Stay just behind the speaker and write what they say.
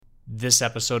This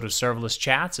episode of Serverless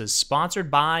Chats is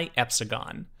sponsored by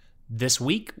Epsagon. This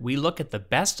week, we look at the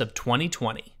best of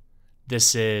 2020.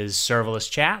 This is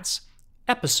Serverless Chats,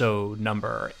 episode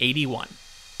number 81.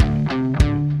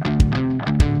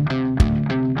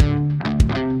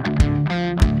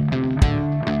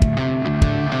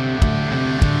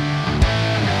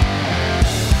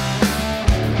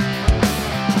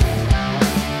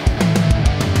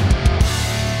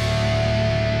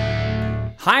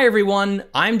 Hi everyone,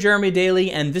 I'm Jeremy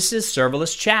Daly and this is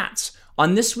Serverless Chats.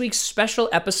 On this week's special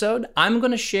episode, I'm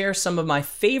going to share some of my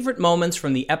favorite moments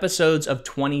from the episodes of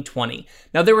 2020.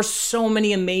 Now, there were so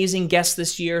many amazing guests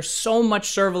this year, so much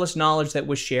serverless knowledge that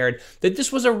was shared, that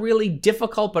this was a really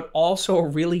difficult but also a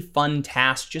really fun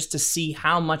task just to see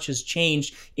how much has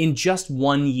changed in just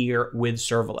 1 year with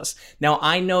serverless. Now,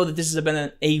 I know that this has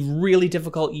been a really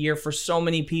difficult year for so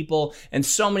many people, and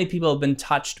so many people have been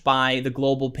touched by the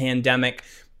global pandemic,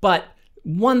 but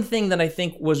one thing that I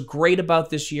think was great about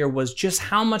this year was just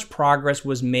how much progress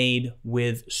was made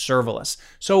with serverless.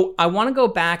 So I want to go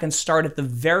back and start at the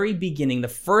very beginning. The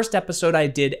first episode I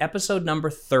did, episode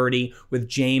number 30 with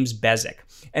James Bezic.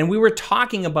 And we were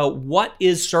talking about what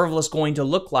is serverless going to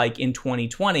look like in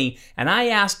 2020. And I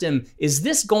asked him, is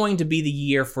this going to be the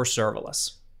year for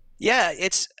serverless? Yeah,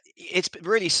 it's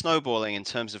really snowballing in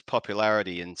terms of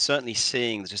popularity, and certainly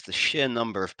seeing just the sheer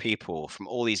number of people from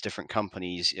all these different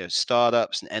companies,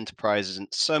 startups and enterprises and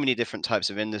so many different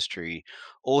types of industry,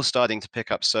 all starting to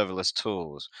pick up serverless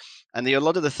tools. And a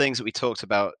lot of the things that we talked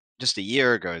about just a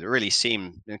year ago that really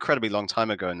seem an incredibly long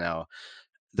time ago now,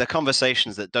 they're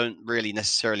conversations that don't really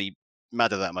necessarily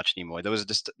matter that much anymore. There was a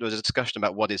discussion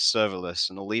about what is serverless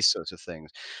and all these sorts of things,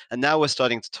 and now we're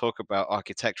starting to talk about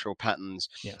architectural patterns.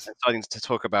 Yes. And starting to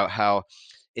talk about how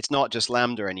it's not just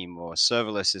Lambda anymore.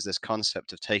 Serverless is this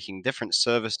concept of taking different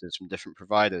services from different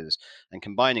providers and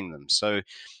combining them. So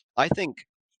I think,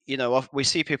 we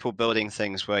see people building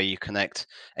things where you connect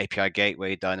API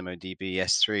Gateway, DynamoDB,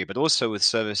 S3, but also with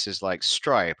services like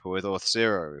Stripe or with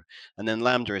Auth0. And then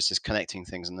Lambda is just connecting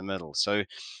things in the middle. So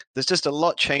there's just a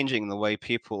lot changing the way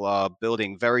people are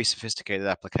building very sophisticated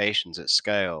applications at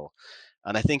scale.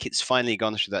 And I think it's finally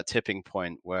gone through that tipping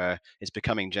point where it's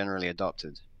becoming generally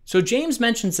adopted. So James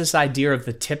mentions this idea of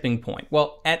the tipping point.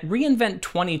 Well, at reInvent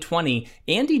 2020,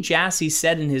 Andy Jassy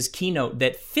said in his keynote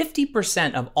that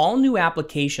 50% of all new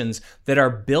applications that are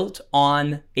built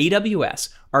on AWS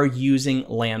are using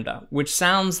Lambda, which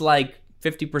sounds like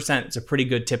 50% is a pretty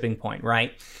good tipping point,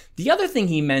 right? The other thing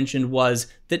he mentioned was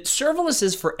that serverless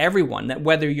is for everyone, that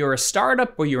whether you're a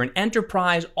startup or you're an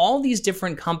enterprise, all these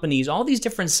different companies, all these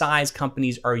different size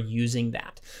companies are using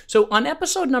that. So on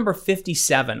episode number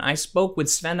 57, I spoke with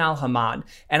Sven Al-Hamad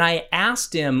and I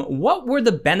asked him what were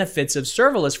the benefits of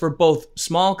serverless for both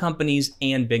small companies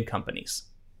and big companies.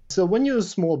 So when you're a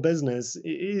small business,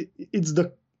 it's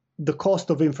the cost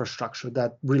of infrastructure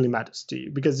that really matters to you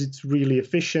because it's really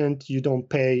efficient. You don't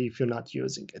pay if you're not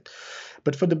using it.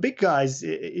 But for the big guys,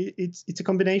 it's a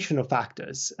combination of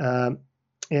factors.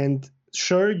 And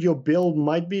sure, your bill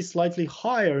might be slightly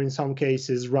higher in some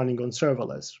cases running on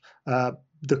serverless,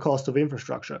 the cost of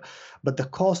infrastructure. But the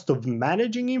cost of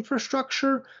managing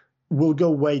infrastructure will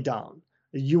go way down.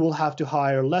 You will have to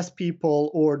hire less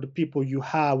people, or the people you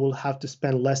have will have to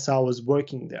spend less hours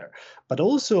working there. But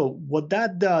also what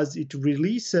that does, it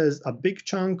releases a big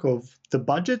chunk of the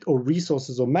budget or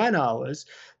resources or man hours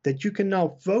that you can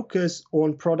now focus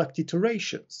on product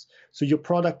iterations. So your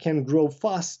product can grow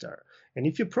faster. And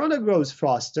if your product grows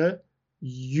faster,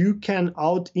 you can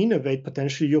out-innovate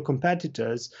potentially your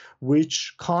competitors,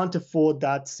 which can't afford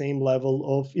that same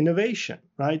level of innovation,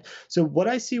 right? So what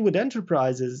I see with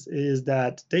enterprises is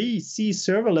that they see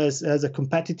serverless as a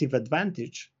competitive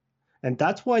advantage. And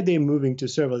that's why they're moving to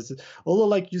serverless. Although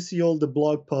like you see all the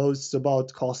blog posts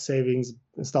about cost savings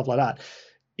and stuff like that.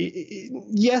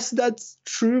 Yes, that's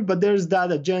true, but there's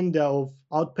that agenda of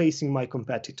outpacing my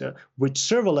competitor, which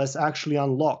serverless actually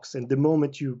unlocks. And the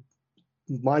moment you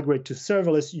migrate to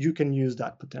serverless, you can use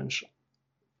that potential.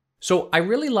 So I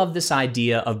really love this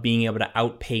idea of being able to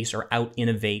outpace or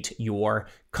out-innovate your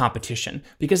competition,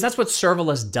 because that's what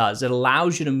serverless does. It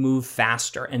allows you to move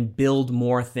faster and build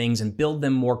more things and build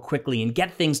them more quickly and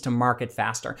get things to market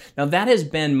faster. Now, that has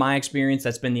been my experience.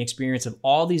 That's been the experience of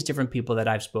all these different people that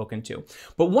I've spoken to.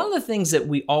 But one of the things that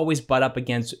we always butt up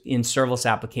against in serverless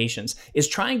applications is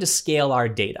trying to scale our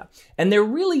data. And there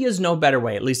really is no better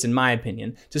way, at least in my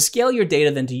opinion, to scale your data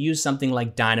than to use something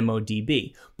like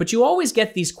DynamoDB. But you always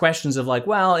get these questions of like,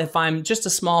 well, if I'm just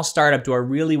a small startup, do I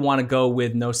really want to go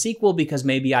with NoSQL because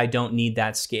maybe maybe I don't need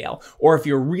that scale. Or if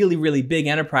you're a really, really big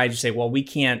enterprise, you say, well, we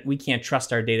can't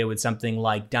trust our data with something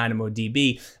like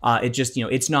DynamoDB. It just,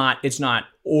 it's not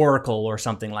Oracle or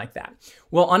something like that.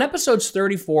 Well, on episodes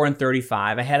 34 and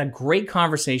 35, I had a great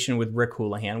conversation with Rick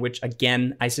Houlihan, which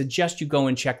again, I suggest you go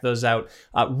and check those out.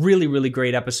 Really, really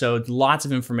great episodes, lots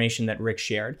of information that Rick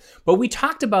shared. But we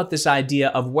talked about this idea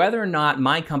of whether or not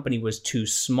my company was too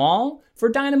small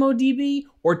for DynamoDB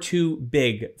or too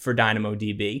big for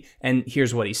DynamoDB. And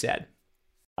here's what he said.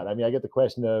 I mean, I get the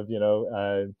question of,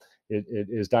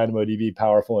 is DynamoDB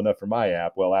powerful enough for my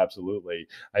app? Well, absolutely.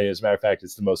 As a matter of fact,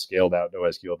 it's the most scaled out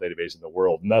NoSQL database in the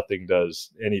world. Nothing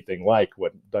does anything like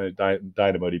what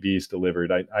DynamoDB's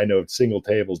delivered. I know single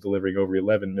tables delivering over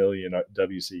 11 million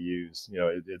WCUs.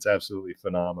 It's absolutely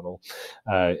phenomenal.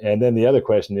 And then the other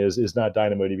question is not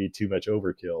DynamoDB too much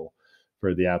overkill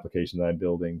for the application that I'm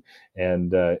building?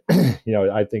 And,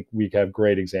 I think we have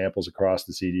great examples across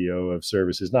the CDO of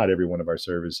services. Not every one of our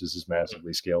services is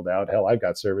massively scaled out. Hell, I've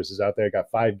got services out there, got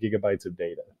 5 gigabytes of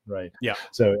data, right? Yeah.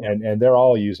 So, and they're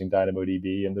all using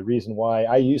DynamoDB. And the reason why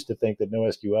I used to think that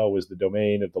NoSQL was the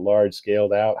domain of the large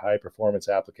scaled out high performance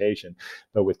application.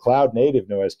 But with cloud native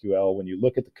NoSQL, when you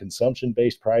look at the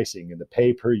consumption-based pricing and the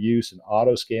pay per use and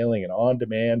auto scaling and on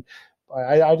demand,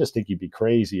 I just think you'd be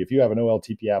crazy. If you have an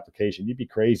OLTP application, you'd be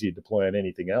crazy to deploy on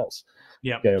anything else.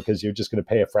 Yeah. Because you're just going to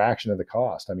pay a fraction of the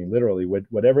cost. I mean, literally,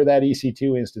 whatever that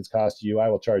EC2 instance costs you, I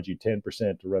will charge you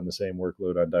 10% to run the same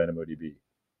workload on DynamoDB.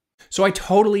 So I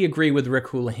totally agree with Rick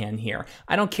Houlihan here.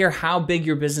 I don't care how big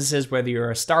your business is, whether you're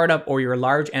a startup or you're a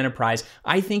large enterprise.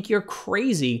 I think you're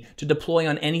crazy to deploy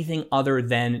on anything other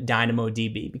than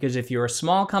DynamoDB, because if you're a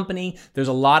small company, there's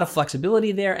a lot of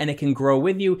flexibility there and it can grow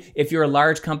with you. If you're a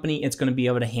large company, it's going to be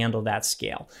able to handle that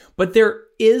scale. But there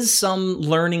is some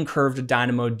learning curve to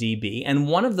DynamoDB, and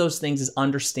one of those things is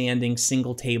understanding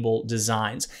single table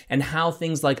designs and how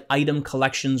things like item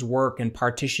collections work and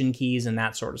partition keys and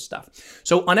that sort of stuff.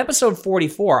 So on episode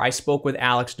 44, I spoke with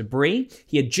Alex DeBrie.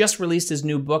 He had just released his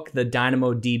new book, the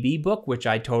DynamoDB book, which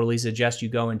I totally suggest you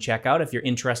go and check out if you're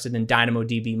interested in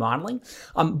DynamoDB modeling.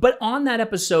 But on that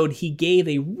episode, he gave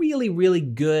a really, really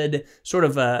good sort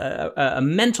of a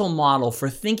mental model for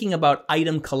thinking about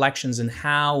item collections and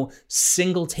how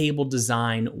single table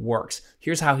design works.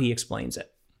 Here's how he explains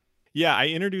it. Yeah, I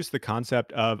introduced the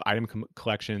concept of item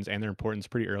collections and their importance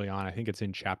pretty early on. I think it's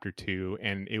in chapter 2,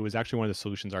 and it was actually one of the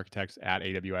solutions architects at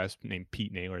AWS named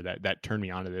Pete Naylor that turned me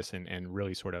onto this and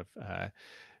really sort of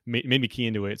made me key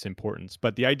into its importance.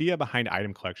 But the idea behind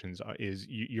item collections is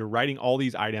you're writing all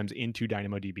these items into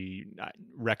DynamoDB.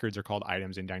 Records are called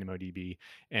items in DynamoDB,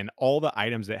 and all the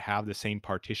items that have the same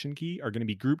partition key are going to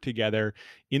be grouped together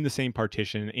in the same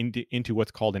partition into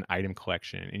what's called an item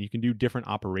collection. And you can do different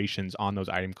operations on those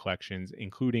item collections,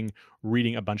 including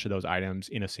reading a bunch of those items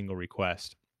in a single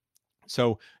request.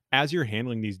 So as you're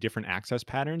handling these different access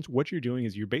patterns, what you're doing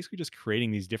is you're basically just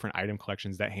creating these different item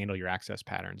collections that handle your access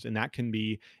patterns. And that can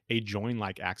be a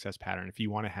join-like access pattern. If you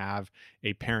want to have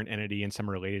a parent entity and some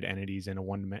related entities in a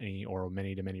one-to-many or a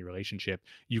many-to-many relationship,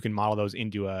 you can model those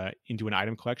into an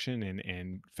item collection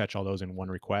and fetch all those in one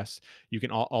request. You can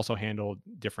also handle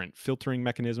different filtering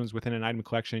mechanisms within an item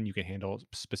collection. You can handle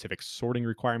specific sorting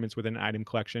requirements within an item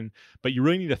collection. But you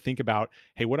really need to think about,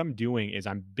 hey, what I'm doing is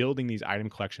I'm building these item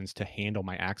collections to handle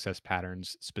my access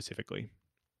patterns specifically.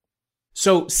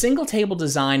 So single table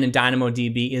design in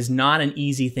DynamoDB is not an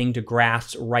easy thing to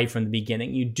grasp right from the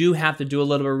beginning. You do have to do a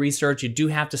little bit of research. You do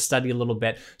have to study a little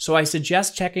bit. So I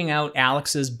suggest checking out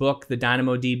Alex's book, the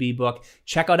DynamoDB book.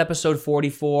 Check out episode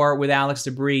 44 with Alex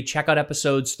DeBrie. Check out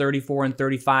episodes 34 and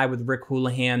 35 with Rick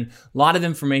Houlihan. A lot of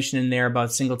information in there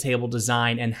about single table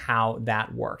design and how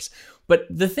that works. But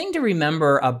the thing to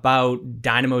remember about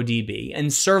DynamoDB and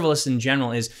serverless in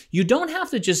general is you don't have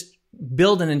to just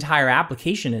build an entire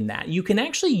application in that. You can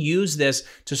actually use this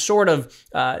to sort of,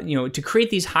 to create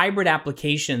these hybrid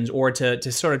applications or to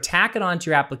sort of tack it onto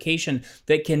your application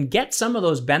that can get some of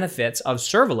those benefits of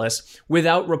serverless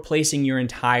without replacing your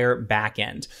entire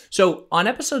backend. So on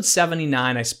episode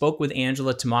 79, I spoke with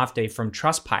Angela Timofte from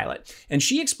Trustpilot, and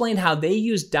she explained how they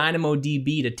use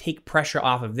DynamoDB to take pressure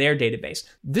off of their database.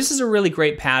 This is a really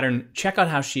great pattern. Check out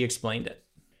how she explained it.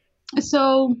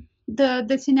 So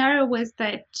the scenario was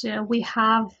that we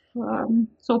have,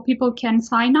 so people can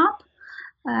sign up,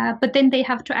 but then they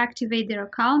have to activate their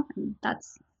account. And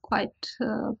that's quite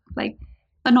like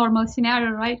a normal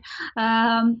scenario, right?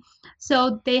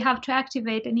 So they have to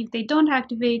activate, and if they don't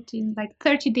activate in like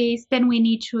 30 days, then we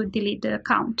need to delete the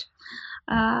account.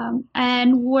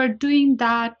 And we're doing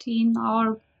that in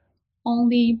our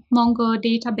only Mongo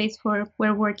database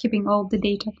where we're keeping all the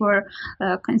data for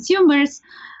consumers.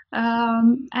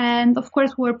 And of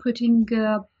course, we're putting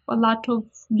a lot of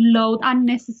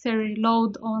unnecessary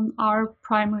load on our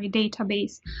primary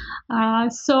database.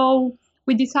 So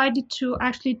we decided to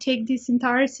actually take this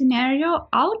entire scenario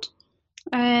out,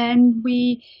 and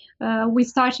we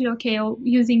started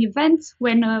using events.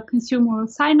 When a consumer will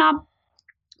sign up,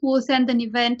 we'll send an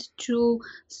event to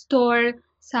store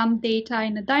some data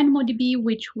in a DynamoDB,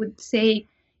 which would say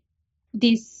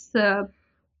this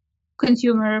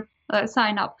consumer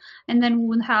sign up, and then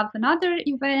we'll have another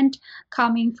event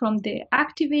coming from the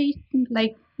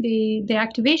the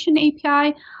activation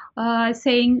API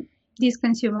saying this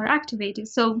consumer activated.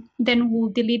 So then we'll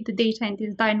delete the data in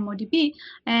this DynamoDB,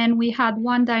 and we had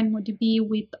one DynamoDB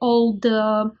with all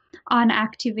the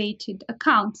unactivated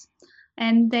accounts,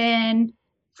 and then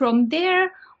from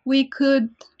there we could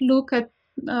look at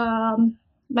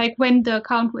when the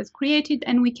account was created,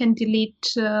 and we can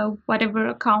delete whatever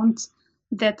accounts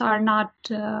that are not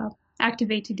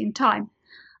activated in time.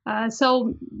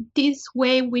 So this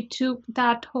way we took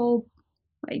that whole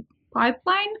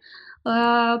pipeline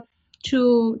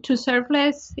to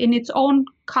serverless in its own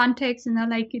context,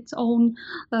 its own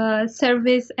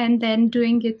service, and then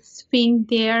doing its thing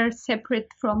there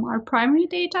separate from our primary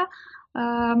data.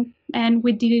 And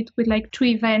we did it with 2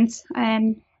 events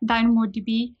and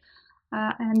DynamoDB,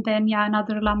 and then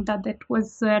another Lambda that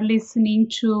was listening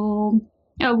to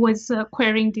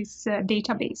querying this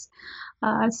database.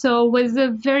 So it was a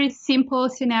very simple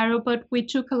scenario, but we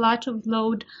took a lot of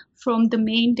load from the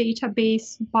main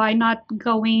database by not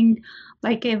going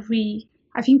every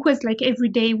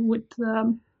day would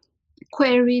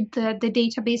query the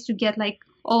database to get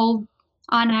all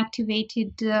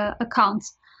unactivated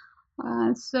accounts.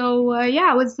 It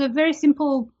was a very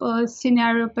simple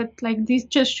scenario, but this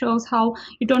just shows how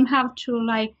you don't have to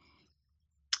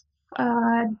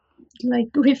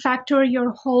refactor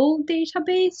your whole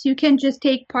database. You can just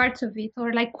take parts of it,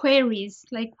 or queries,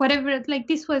 whatever.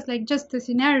 This was just a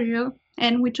scenario,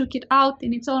 and we took it out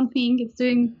in its own thing. It's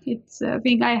doing its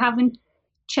thing. I haven't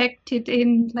checked it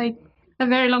in a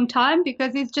very long time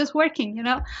because it's just working,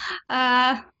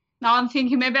 Now I'm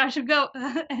thinking maybe I should go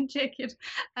and check it.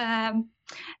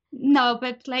 No,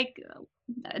 but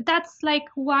that's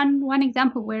one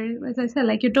example where, as I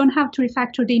said, you don't have to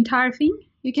refactor the entire thing.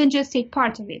 You can just take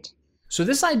part of it. So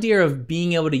this idea of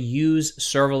being able to use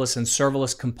serverless and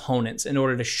serverless components in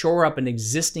order to shore up an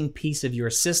existing piece of your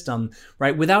system,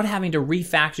 right, without having to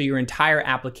refactor your entire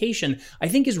application, I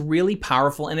think is really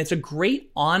powerful, and it's a great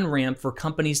on-ramp for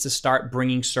companies to start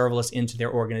bringing serverless into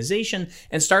their organization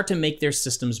and start to make their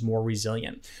systems more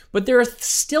resilient. But there are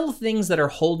still things that are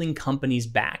holding companies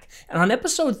back. And on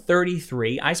episode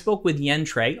 33, I spoke with Yen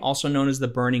Trey, also known as the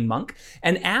Burning Monk,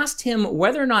 and asked him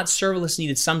whether or not serverless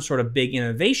needed some sort of big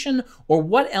innovation or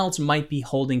what else might be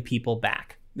holding people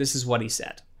back. This is what he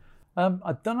said.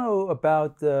 I don't know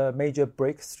about the major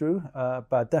breakthrough,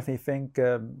 but I definitely think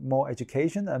more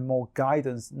education and more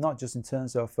guidance, not just in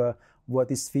terms of what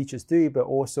these features do, but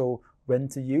also when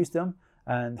to use them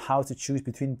and how to choose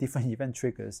between different event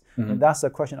triggers. Mm-hmm. And that's a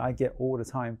question I get all the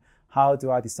time. How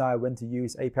do I decide when to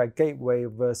use API Gateway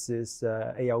versus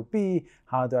ALB?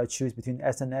 How do I choose between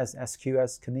SNS,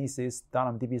 SQS, Kinesis,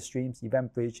 DynamoDB Streams,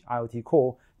 EventBridge, IoT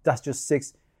Core? That's just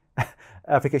 6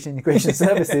 application integration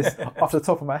services off the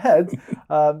top of my head.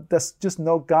 There's just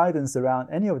no guidance around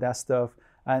any of that stuff.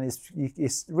 And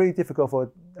it's really difficult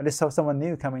for at least someone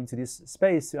new coming into this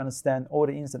space to understand all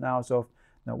the ins and outs of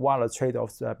what are the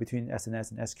trade-offs between SNS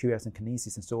and SQS and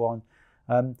Kinesis and so on.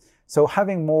 So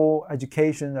having more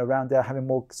education around that, having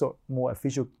more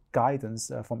official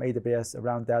guidance from AWS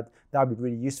around that would be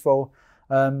really useful.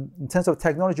 In terms of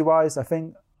technology-wise, I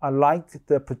think I like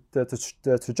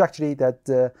the trajectory that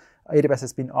AWS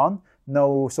has been on.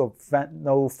 No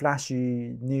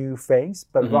flashy new things,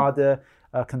 but mm-hmm. rather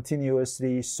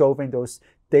continuously solving those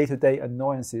day-to-day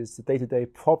annoyances, the day-to-day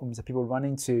problems that people run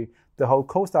into. The whole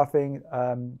CoStar thing,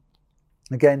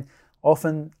 again,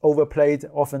 often overplayed,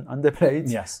 often underplayed.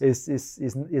 Yes,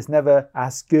 is never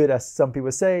as good as some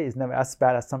people say. It's never as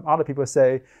bad as some other people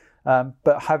say.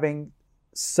 But having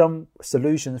some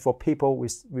solutions for people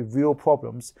with real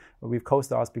problems with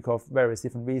CoStars because of various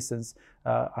different reasons.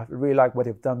 I really like what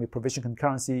they've done with provision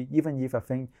concurrency, even if I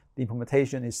think the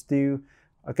implementation is still,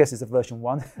 I guess it's a version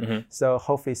 1. Mm-hmm. So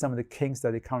hopefully some of the kinks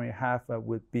that they currently have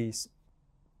would be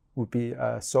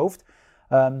solved.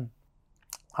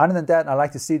 Other than that, I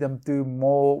like to see them do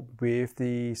more with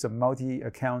the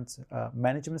multi-account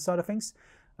management side of things.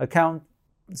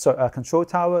 Control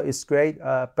tower is great,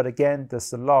 but again,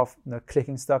 there's a lot of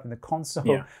clicking stuff in the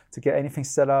console to get anything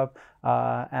set up,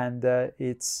 and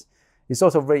it's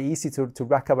also very easy to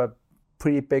rack up a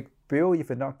pretty big build if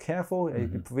you're not careful.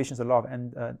 It provisions a lot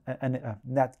of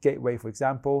net gateway, for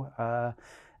example,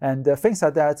 and things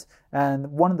like that. And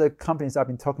one of the companies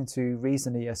I've been talking to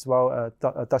recently as well,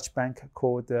 a Dutch bank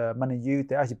called MoneyU,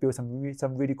 they actually built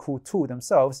some really cool tool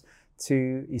themselves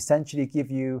to essentially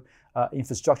give you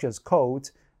infrastructure as code.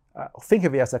 Think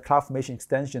of it as a CloudFormation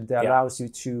extension that allows you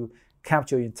to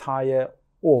capture your entire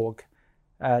org.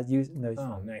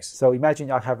 Oh, nice. So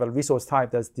imagine I have a resource type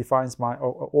that defines my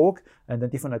org and then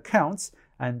different accounts,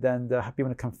 and then be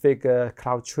able to configure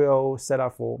CloudTrail, set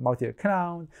up for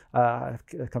multi-account,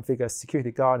 configure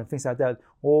security guard and things like that,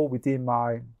 all within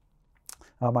my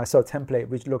sort of template,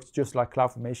 which looks just like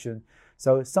CloudFormation.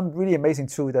 So some really amazing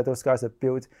tool that those guys have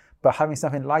built. But having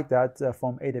something like that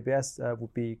from AWS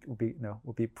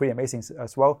would be pretty amazing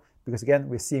as well, because again,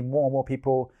 we're seeing more and more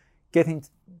people getting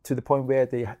to the point where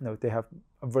they have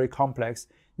a very complex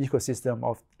ecosystem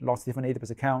of lots of different AWS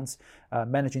accounts,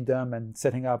 managing them and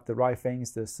setting up the right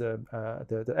things, the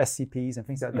SCPs and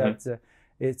things like that.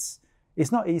 It's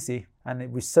not easy,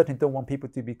 and we certainly don't want people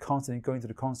to be constantly going to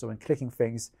the console and clicking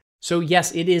things. So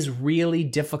yes, it is really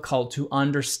difficult to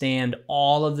understand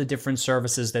all of the different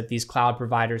services that these cloud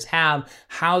providers have,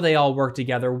 how they all work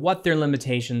together, what their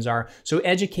limitations are. So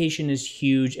education is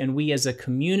huge, and we as a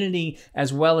community,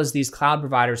 as well as these cloud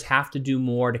providers, have to do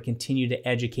more to continue to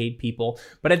educate people.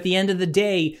 But at the end of the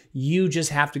day, you just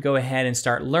have to go ahead and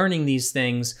start learning these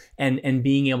things and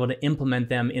being able to implement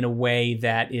them in a way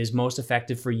that is most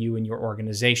effective for you and your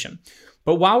organization.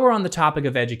 But while we're on the topic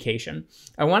of education,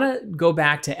 I want to go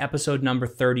back to episode number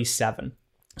 37.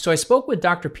 So I spoke with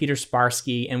Dr. Peter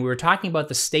Sparsky, and we were talking about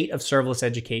the state of serverless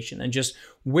education and just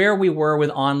where we were with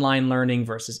online learning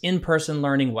versus in-person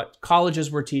learning, what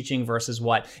colleges were teaching versus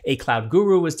what a cloud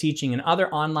guru was teaching and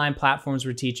other online platforms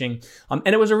were teaching. And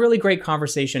it was a really great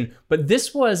conversation. But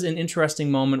this was an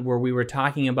interesting moment where we were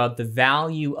talking about the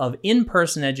value of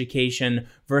in-person education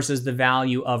versus the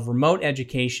value of remote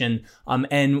education,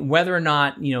 and whether or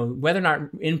not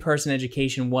in-person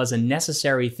education was a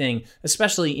necessary thing,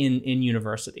 especially in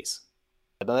universities.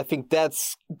 And I think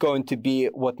that's going to be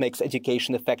what makes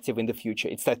education effective in the future.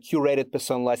 It's that curated,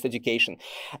 personalized education.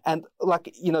 And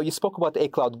you spoke about a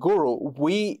cloud guru.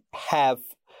 We have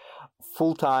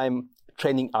full-time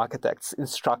training architects,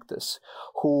 instructors,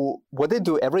 who, what they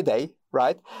do every day,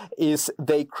 right, is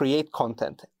they create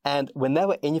content. And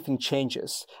whenever anything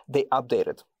changes, they update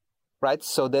it. Right?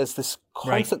 So there's this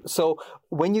constant. Right. So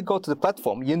when you go to the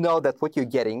platform, you know that what you're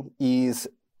getting is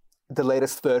the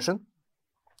latest version,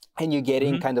 and you're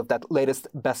getting kind of that latest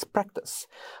best practice.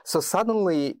 So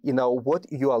suddenly, what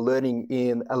you are learning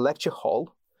in a lecture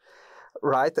hall,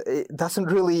 right, it doesn't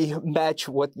really match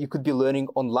what you could be learning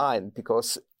online,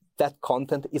 because that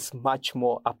content is much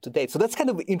more up to date. So that's kind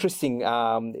of interesting,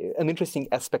 an interesting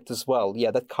aspect as well.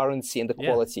 Yeah, that currency and the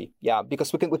quality. Yeah,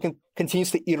 because we can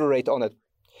continuously iterate on it.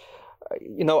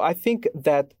 I think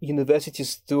that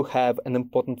universities do have an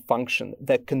important function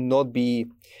that cannot be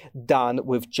done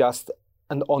with just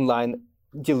an online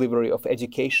delivery of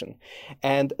education.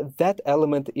 And that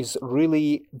element is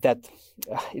really that,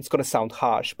 it's going to sound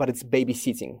harsh, but it's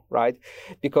babysitting, right?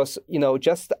 Because,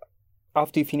 just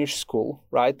after you finish school,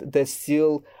 right, there's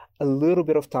still a little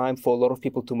bit of time for a lot of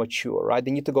people to mature, right?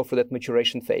 They need to go through that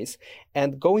maturation phase.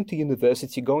 And going to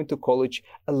university, going to college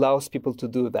allows people to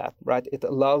do that, right? It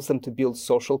allows them to build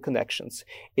social connections.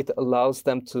 It allows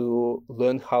them to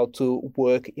learn how to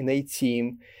work in a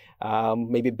team,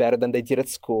 maybe better than they did at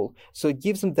school. So it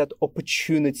gives them that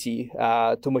opportunity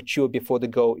to mature before they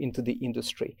go into the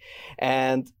industry.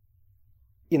 And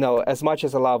as much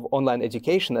as I love online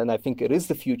education, and I think it is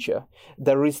the future,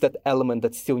 there is that element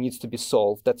that still needs to be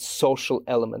solved, that social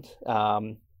element.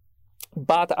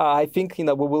 But I think, we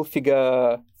will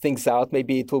figure things out.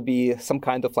 Maybe it will be some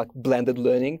kind of blended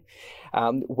learning,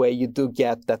 where you do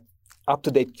get that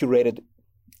up-to-date curated,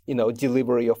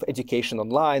 delivery of education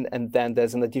online. And then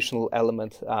there's an additional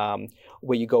element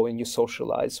where you go and you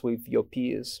socialize with your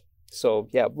peers. So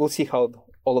yeah, we'll see how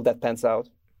all of that pans out.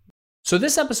 So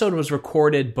this episode was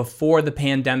recorded before the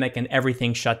pandemic and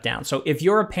everything shut down. So if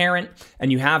you're a parent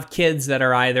and you have kids that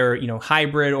are either,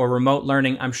 hybrid or remote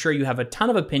learning, I'm sure you have a ton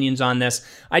of opinions on this.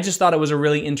 I just thought it was a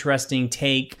really interesting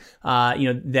take,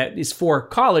 that is for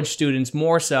college students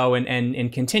more so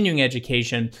and continuing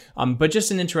education, but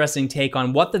just an interesting take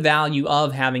on what the value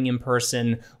of having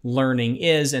in-person learning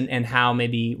is and how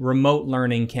maybe remote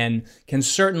learning can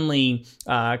certainly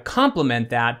complement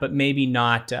that, but maybe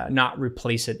not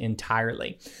replace it entirely.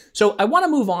 entirely. So I want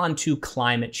to move on to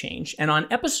climate change. And on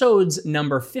episodes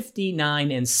number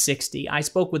 59 and 60, I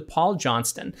spoke with Paul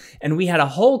Johnston, and we had a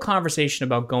whole conversation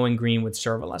about going green with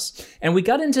serverless. And we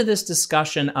got into this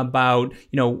discussion about,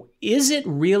 is it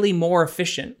really more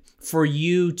efficient for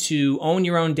you to own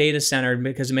your own data center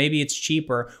because maybe it's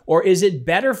cheaper, or is it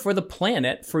better for the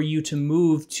planet for you to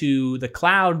move to the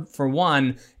cloud for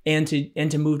one, and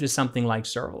to move to something like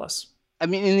serverless? I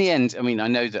mean, in the end, I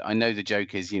know the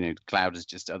joke is, cloud is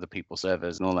just other people's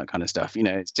servers and all that kind of stuff.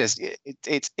 It's just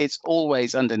it's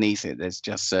always underneath it. There's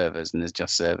just servers and there's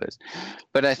just servers.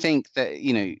 But I think that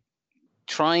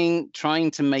trying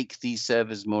to make these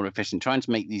servers more efficient, trying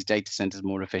to make these data centers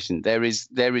more efficient, there is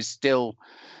still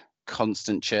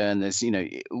constant churn. There's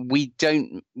we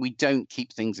don't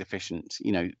keep things efficient.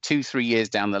 2-3 years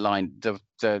down the line,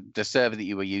 the server that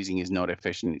you were using is not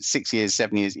efficient. 6 years,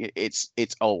 7 years,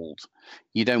 it's old.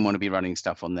 You don't want to be running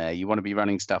stuff on there. You want to be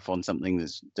running stuff on something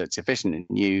that's efficient and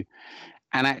new.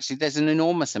 And actually, there's an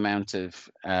enormous amount of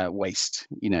waste,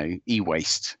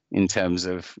 e-waste, in terms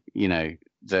of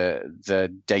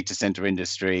the data center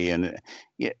industry, and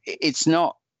it's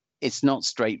not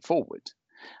straightforward.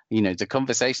 The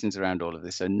conversations around all of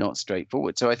this are not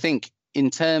straightforward. So I think in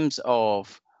terms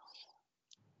of,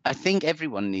 I think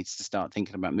everyone needs to start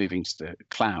thinking about moving to the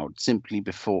cloud simply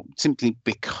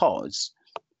because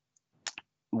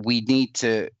we need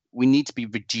to be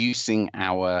reducing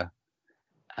our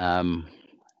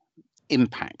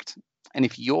impact. And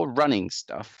if you're running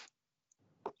stuff,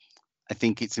 I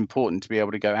think it's important to be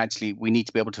able to go, actually, we need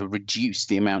to be able to reduce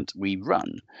the amount we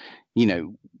run.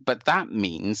 But that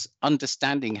means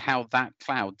understanding how that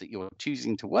cloud that you're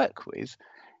choosing to work with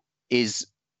is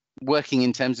working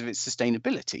in terms of its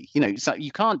sustainability. So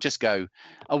you can't just go,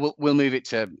 oh, we'll move it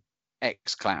to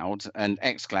X cloud, and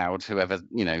X cloud, whoever,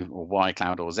 or Y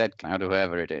cloud or Z cloud, or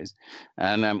whoever it is,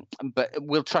 and but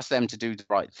we'll trust them to do the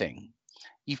right thing.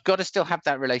 You've got to still have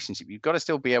that relationship. You've got to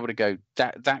still be able to go,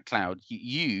 that cloud,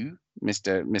 you,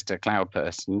 Mr. Cloud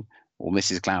person or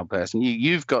Mrs. Cloud person,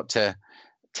 you've got to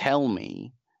tell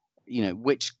me,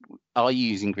 which are you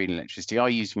using green electricity? Are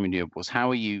you using renewables? How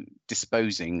are you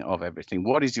disposing of everything?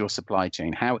 What is your supply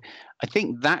chain? I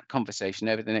think that conversation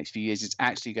over the next few years is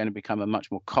actually going to become a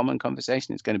much more common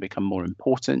conversation. It's going to become more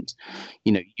important.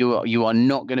 You are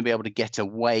not going to be able to get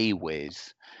away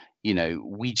with,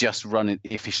 we just run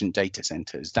efficient data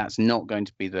centers. That's not going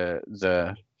to be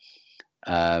the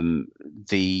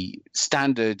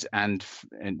standard and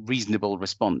reasonable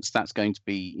response. That's going to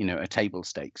be, a table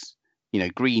stakes.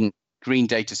 Green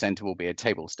data center will be a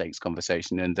table stakes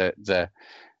conversation, and the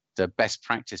best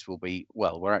practice will be,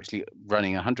 well, we're actually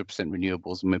running 100%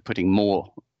 renewables, and we're putting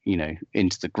more,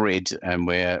 into the grid, and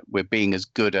we're being as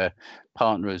good a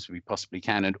partner as we possibly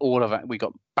can. And all of that, we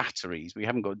got batteries. We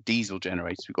haven't got diesel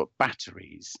generators. We've got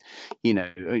batteries.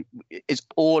 It's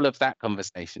all of that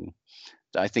conversation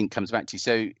that I think comes back to.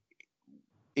 So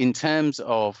in terms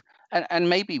of, and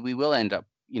maybe we will end up,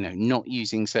 not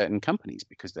using certain companies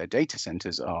because their data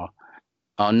centers are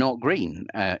not green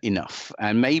enough.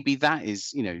 And maybe that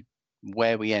is,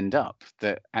 where we end up,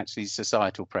 that actually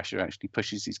societal pressure actually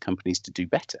pushes these companies to do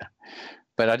better.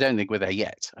 But I don't think we're there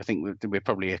yet. I think we're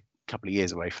probably a couple of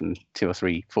years away from 2 or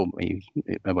 3, 4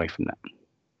 away from that.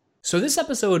 So this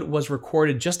episode was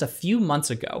recorded just a few months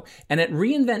ago, and at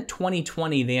reInvent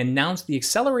 2020, they announced the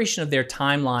acceleration of their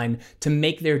timeline to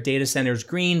make their data centers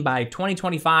green by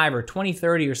 2025 or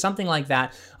 2030 or something like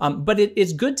that. But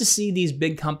it's good to see these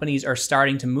big companies are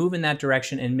starting to move in that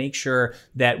direction and make sure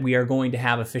that we are going to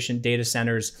have efficient data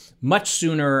centers much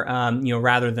sooner,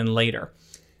 rather than later.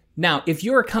 Now, if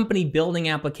you're a company building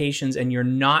applications and you're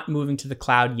not moving to the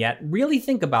cloud yet, really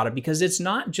think about it, because it's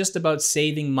not just about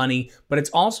saving money, but it's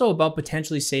also about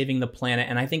potentially saving the planet.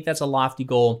 And I think that's a lofty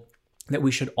goal that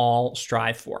we should all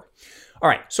strive for. All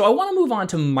right, so I want to move on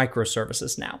to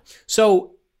microservices now.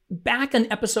 So back in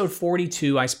episode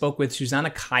 42, I spoke with Susanna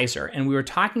Kaiser, and we were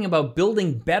talking about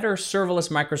building better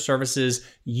serverless microservices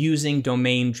using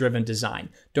domain-driven design.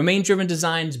 Domain-driven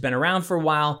design has been around for a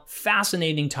while,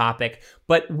 fascinating topic,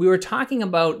 but we were talking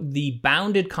about the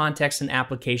bounded context and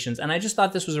applications, and I just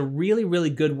thought this was a really, really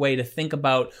good way to think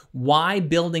about why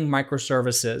building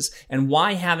microservices and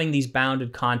why having these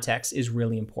bounded contexts is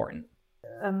really important.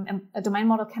 A domain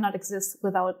model cannot exist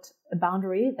without a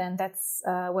boundary, then that's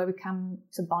where we come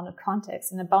to bounded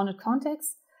context. And a bounded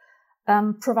context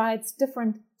provides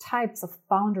different types of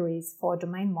boundaries for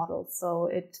domain models. So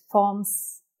it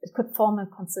could form a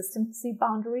consistency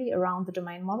boundary around the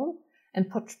domain model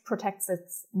and protects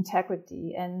its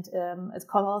integrity. And it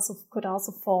could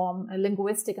also form a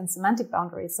linguistic and semantic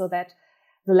boundary, so that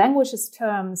The language's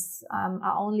terms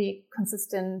are only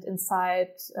consistent inside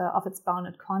of its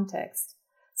bounded context.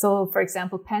 So, for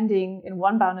example, pending in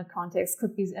one bounded context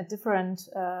could be a different,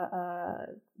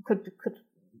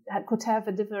 could have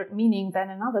a different meaning than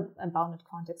another bounded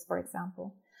context, for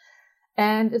example.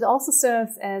 And it also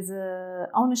serves as an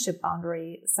ownership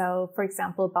boundary. So, for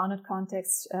example, bounded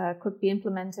context could be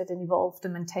implemented and evolved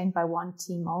and maintained by one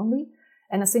team only.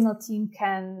 And a single team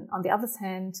can, on the other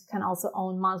hand, can also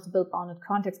own multiple bounded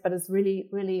contexts, but it's really,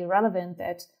 really relevant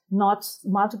that not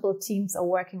multiple teams are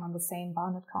working on the same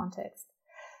bounded context.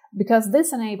 Because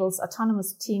this enables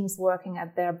autonomous teams working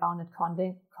at their bounded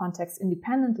context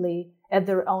independently at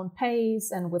their own pace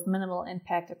and with minimal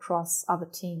impact across other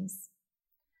teams.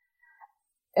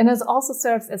 And it also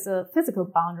serves as a physical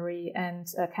boundary and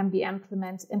can be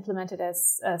implemented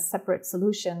as a separate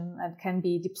solution and can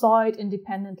be deployed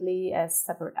independently as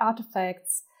separate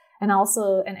artifacts, and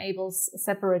also enables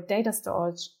separate data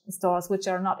stores which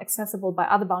are not accessible by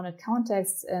other bounded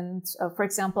contexts. And for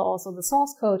example, also the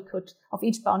source code of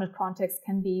each bounded context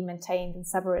can be maintained in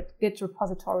separate Git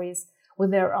repositories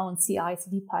with their own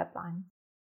CI/CD pipeline.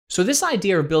 So this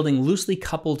idea of building loosely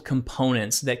coupled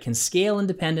components that can scale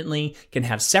independently, can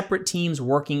have separate teams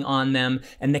working on them,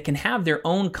 and that can have their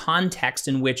own context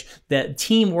in which the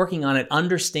team working on it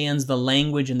understands the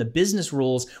language and the business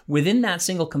rules within that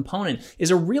single component is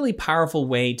a really powerful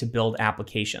way to build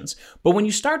applications. But when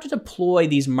you start to deploy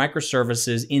these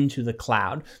microservices into the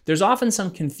cloud, there's often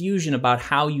some confusion about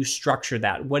how you structure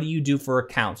that. What do you do for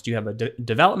accounts? Do you have a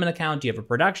development account? Do you have a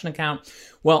production account?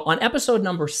 Well, on episode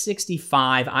number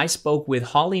 65, I spoke with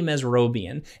Holly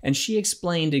Mesrobian, and she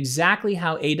explained exactly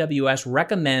how AWS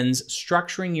recommends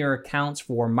structuring your accounts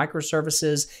for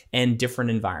microservices and different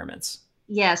environments.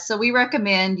 Yes, so we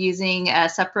recommend using a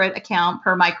separate account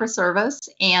per microservice,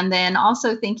 and then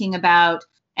also thinking about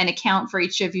an account for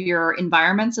each of your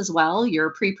environments as well,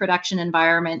 your pre-production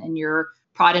environment and your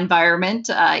prod environment.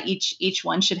 Each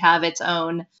one should have its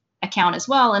own account as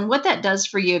well. And what that does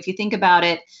for you, if you think about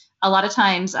it, a lot of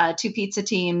times, two pizza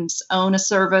teams own a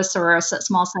service or a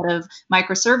small set of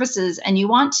microservices, and you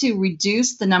want to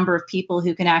reduce the number of people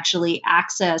who can actually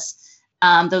access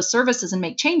those services and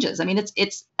make changes. I mean,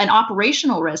 it's an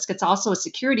operational risk. It's also a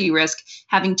security risk.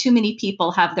 Having too many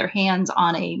people have their hands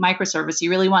on a microservice,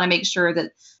 you really want to make sure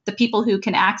that the people who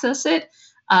can access it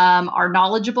are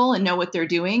knowledgeable and know what they're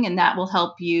doing, and that will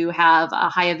help you have a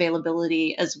high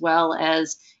availability as well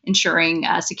as ensuring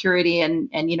security and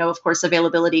of course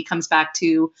availability comes back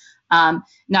to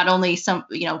not only some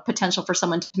potential for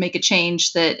someone to make a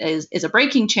change that is a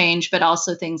breaking change, but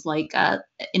also things like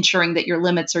ensuring that your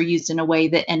limits are used in a way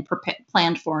that and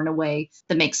planned for in a way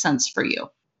that makes sense for you.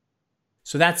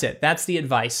 So that's it. That's the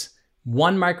advice.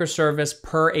 One microservice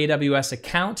per AWS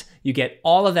account. You get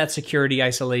all of that security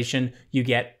isolation. You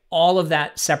get all of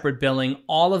that separate billing,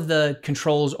 all of the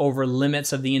controls over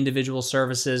limits of the individual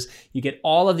services. You get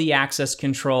all of the access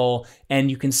control, and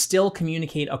you can still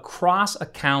communicate across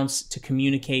accounts to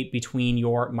communicate between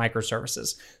your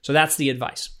microservices. So that's the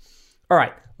advice. All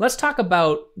right, let's talk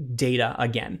about data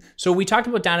again. So we talked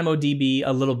about DynamoDB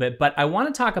a little bit, but I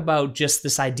want to talk about just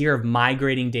this idea of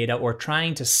migrating data or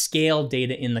trying to scale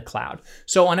data in the cloud.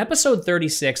 So on episode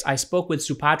 36, I spoke with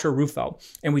Supatra Rufo,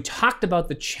 and we talked about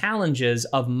the challenges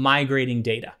of migrating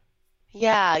data.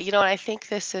 Yeah, I think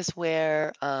this is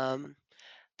where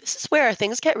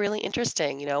things get really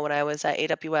interesting. When I was at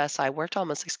AWS, I worked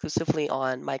almost exclusively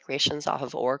on migrations off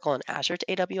of Oracle and Azure to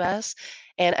AWS.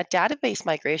 And a database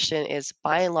migration is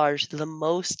by and large the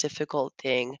most difficult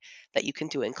thing that you can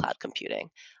do in cloud computing.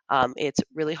 It's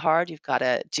really hard. You've got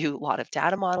to do a lot of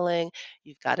data modeling.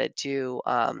 You've got to do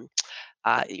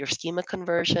your schema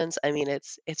conversions. I mean,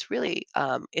 it's really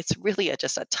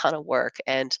just a ton of work.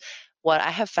 And what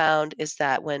I have found is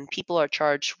that when people are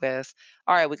charged with,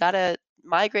 all right, we got to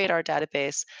migrate our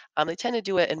database, they tend to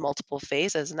do it in multiple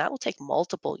phases, and that will take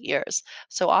multiple years.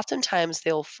 So oftentimes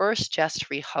they'll first just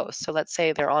rehost. So let's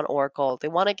say they're on Oracle. They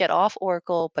want to get off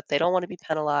Oracle, but they don't want to be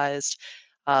penalized.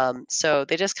 So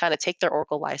they just kind of take their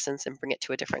Oracle license and bring it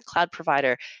to a different cloud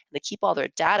provider, and they keep all their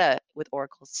data with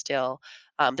Oracle still.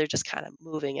 They're just kind of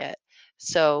moving it.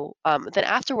 So then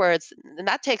afterwards, and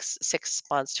that takes 6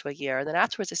 months to a year. And then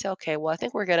afterwards they say, okay, well, I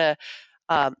think we're going to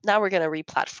now we're going to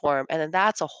re-platform, and then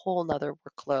that's a whole nother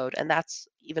workload, and that's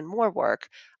even more work.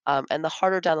 And the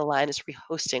harder down the line is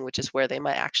rehosting, which is where they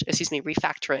might actually,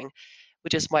 refactoring,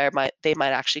 which is where they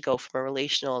might actually go from a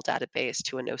relational database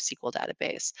to a NoSQL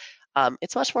database.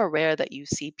 It's much more rare that you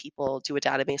see people do a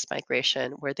database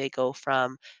migration where they go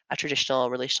from a traditional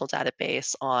relational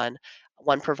database on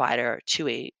one provider to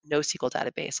a NoSQL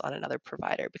database on another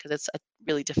provider, because it's a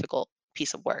really difficult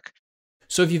piece of work.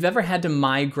 So if you've ever had to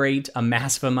migrate a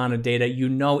massive amount of data, you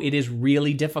know it is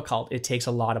really difficult. It takes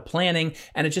a lot of planning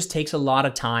and it just takes a lot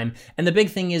of time. And the big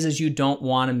thing is you don't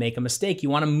want to make a mistake. You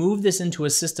want to move this into a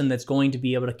system that's going to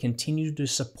be able to continue to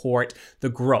support the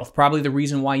growth. Probably the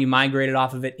reason why you migrated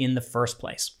off of it in the first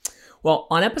place. Well,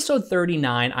 on episode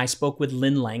 39, I spoke with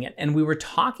Lynn Langett, and we were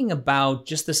talking about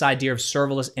just this idea of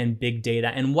serverless and big data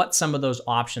and what some of those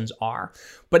options are.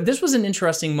 But this was an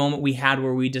interesting moment we had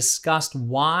where we discussed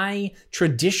why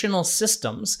traditional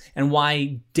systems and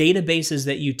why databases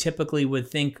that you typically would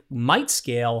think might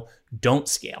scale don't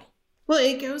scale. Well,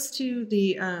 it goes to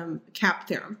the CAP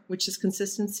theorem, which is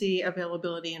consistency,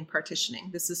 availability, and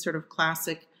partitioning. This is sort of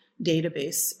classic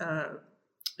database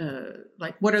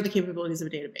like what are the capabilities of a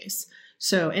database?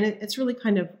 So, and it's really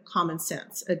kind of common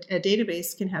sense. A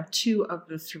database can have two of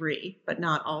the three, but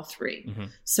not all three. Mm-hmm.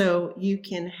 So you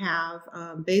can have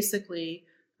basically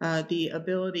the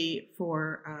ability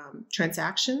for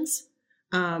transactions,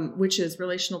 which is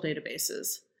relational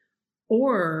databases,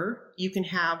 or you can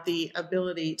have the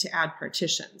ability to add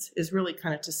partitions, is really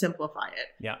kind of to simplify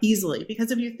it easily.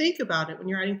 Because if you think about it, when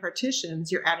you're adding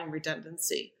partitions, you're adding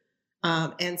redundancy.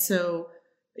 And so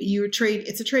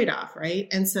it's a trade-off, right?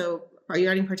 And so are you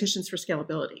adding partitions for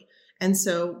scalability? And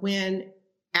so when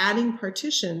adding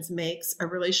partitions makes a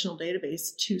relational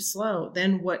database too slow,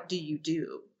 then what do you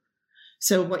do?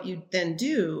 So what you then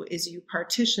do is you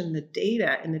partition the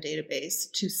data in the database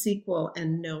to SQL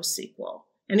and NoSQL.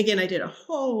 And again, I did a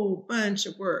whole bunch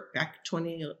of work back in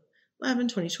 2011,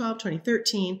 2012,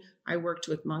 2013. I worked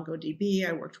with MongoDB,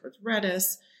 I worked with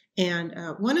Redis, and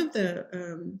one of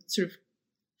the sort of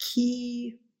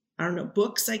key,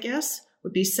 books, I guess,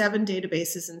 would be 7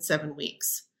 databases in 7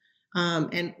 weeks.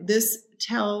 And this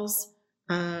tells,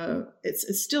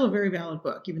 it's still a very valid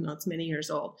book, even though it's many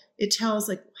years old. It tells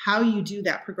like how you do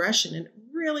that progression, and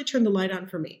really turned the light on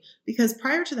for me. Because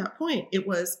prior to that point, it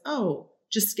was,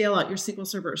 just scale out your SQL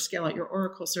Server, scale out your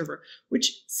Oracle Server,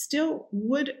 which still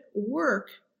would work.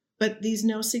 But these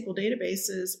NoSQL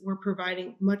databases were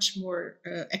providing much more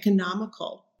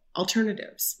economical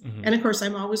alternatives. Mm-hmm. And of course,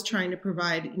 I'm always trying to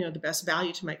provide, the best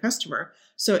value to my customer.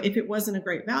 So if it wasn't a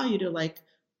great value to like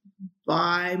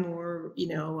buy more,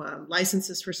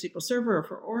 licenses for SQL Server or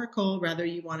for Oracle, rather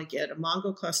you want to get a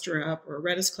Mongo cluster up or a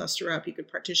Redis cluster up, you could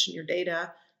partition your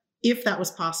data if that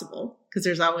was possible, because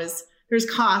there's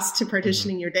cost to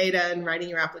partitioning your data and writing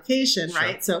your application,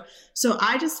 right? So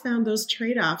I just found those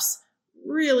trade-offs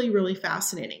really, really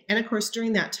fascinating. And of course,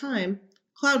 during that time,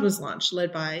 cloud was launched,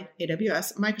 led by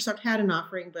AWS. Microsoft had an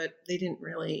offering, but they didn't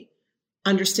really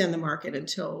understand the market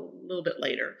until a little bit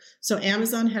later. So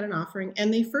Amazon had an offering,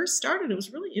 and they first started, it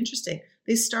was really interesting.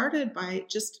 They started by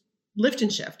just lift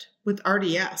and shift with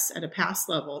RDS at a pass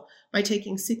level by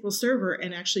taking SQL Server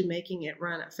and actually making it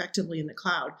run effectively in the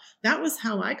cloud. That was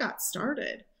how I got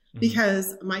started,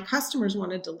 because my customers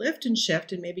wanted to lift and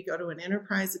shift and maybe go to an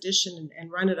enterprise edition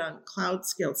and run it on cloud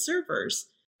scaled servers.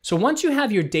 So once you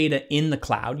have your data in the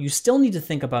cloud, you still need to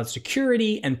think about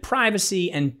security and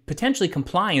privacy and potentially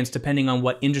compliance depending on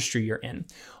what industry you're in.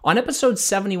 On episodes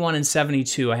 71 and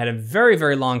 72, I had a very,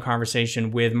 very long conversation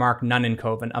with Mark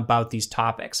Nunnenkoven about these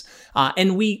topics.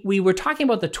 And we were talking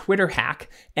about the Twitter hack,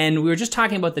 and we were just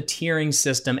talking about the tiering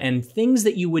system and things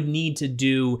that you would need to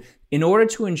do in order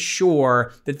to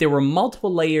ensure that there were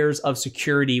multiple layers of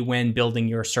security when building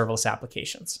your serverless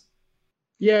applications.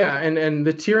 Yeah, and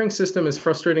the tiering system, as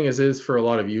frustrating as it is for a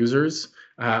lot of users,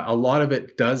 a lot of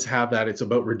it does have that. It's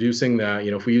about reducing the,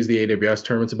 if we use the AWS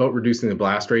term, it's about reducing the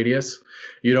blast radius.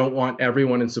 You don't want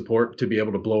everyone in support to be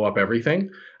able to blow up everything.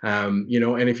 And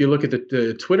if you look at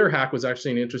the Twitter hack was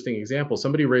actually an interesting example.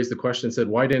 Somebody raised the question and said,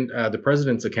 why didn't the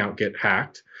president's account get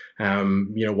hacked?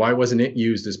 Why wasn't it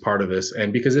used as part of this?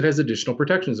 And because it has additional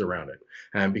protections around it.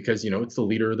 And because, it's the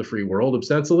leader of the free world,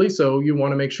 ostensibly. So you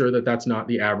want to make sure that that's not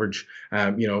the average,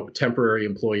 temporary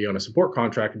employee on a support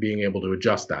contract being able to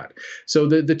adjust that. So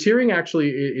the tiering actually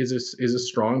is a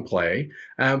strong play,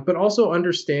 but also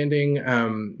understanding,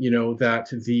 that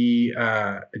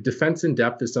the defense in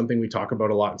depth is something we talk about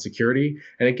a lot in security,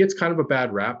 and it gets kind of a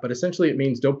bad rap, but essentially it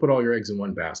means don't put all your eggs in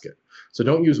one basket. So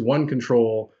don't use one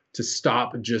control to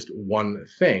stop just one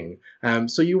thing.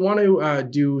 So you want to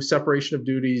do separation of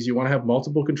duties. You want to have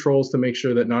multiple controls to make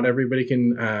sure that not everybody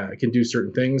can do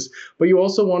certain things, but you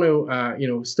also want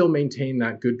to still maintain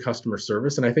that good customer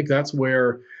service. And I think that's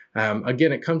where,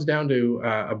 again, it comes down to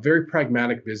a very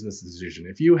pragmatic business decision.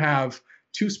 If you have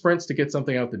 2 sprints to get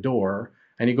something out the door,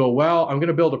 and you go, well, I'm going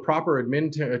to build a proper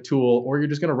admin tool, or you're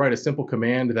just going to write a simple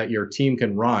command that your team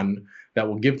can run that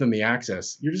will give them the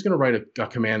access. You're just going to write a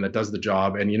command that does the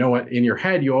job. And you know what? In your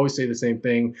head, you always say the same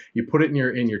thing. You put it in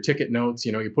your ticket notes.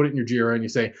 You put it in your Jira, and you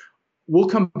say, we'll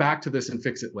come back to this and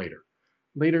fix it later.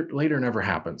 Later never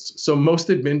happens. So most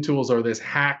admin tools are this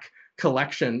hack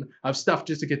collection of stuff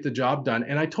just to get the job done.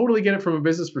 And I totally get it from a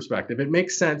business perspective. It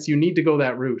makes sense. You need to go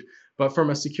that route. But from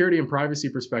a security and privacy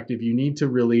perspective, you need to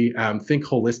really think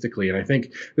holistically. And I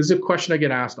think this is a question I get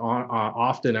asked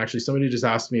often. Actually, somebody just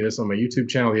asked me this on my YouTube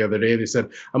channel the other day. They said,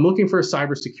 I'm looking for a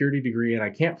cybersecurity degree and I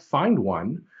can't find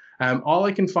one. All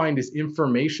I can find is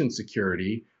information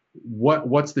security.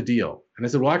 What's the deal? And I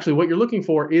said, well, actually, what you're looking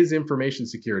for is information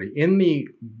security. In the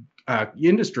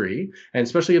industry, and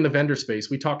especially in the vendor space,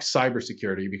 we talk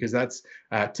cybersecurity because that's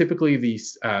typically the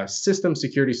system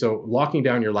security. So locking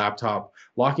down your laptop,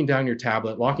 locking down your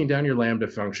tablet, locking down your Lambda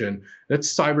function,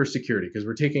 that's cybersecurity because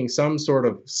we're taking some sort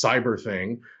of cyber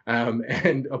thing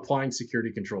and applying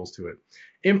security controls to it.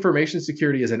 Information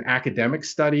security is an academic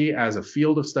study, as a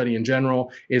field of study in general,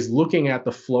 is looking at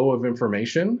the flow of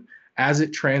information as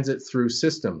it transits through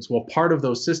systems. Well, part of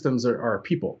those systems are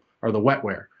people, are the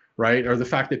wetware, right? Or the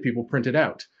fact that people print it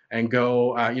out and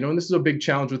go, and this is a big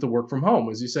challenge with the work from home,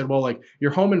 as you said, well, like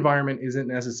your home environment isn't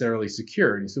necessarily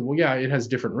secure. And you said, well, yeah, it has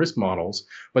different risk models,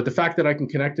 but the fact that I can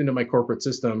connect into my corporate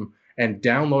system and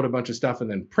download a bunch of stuff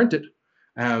and then print it,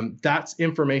 that's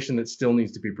information that still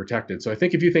needs to be protected. So I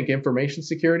think if you think information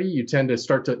security, you tend to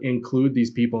start to include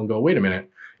these people and go, wait a minute,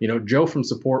 Joe from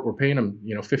support, we're paying him,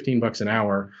 $15 an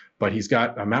hour, but he's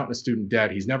got a mountain of student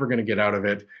debt. He's never going to get out of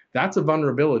it. That's a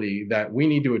vulnerability that we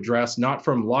need to address, not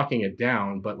from locking it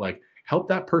down, but like help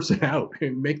that person out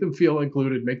and make them feel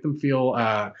included, make them feel,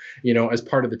 as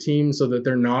part of the team so that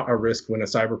they're not a risk when a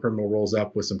cyber criminal rolls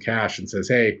up with some cash and says,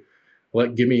 hey,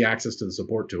 give me access to the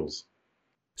support tools.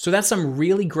 So that's some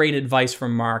really great advice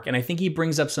from Mark, and I think he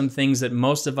brings up some things that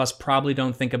most of us probably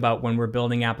don't think about when we're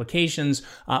building applications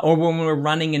or when we're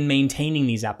running and maintaining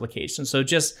these applications. So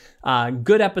just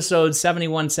good episodes,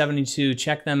 71, 72,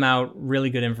 check them out. Really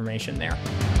good information there.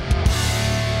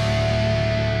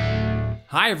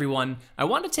 Hi, everyone. I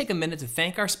want to take a minute to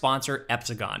thank our sponsor,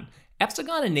 Epsagon.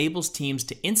 Epsagon enables teams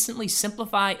to instantly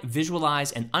simplify,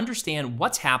 visualize, and understand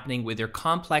what's happening with their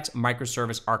complex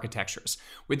microservice architectures.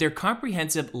 With their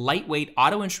comprehensive, lightweight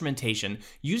auto instrumentation,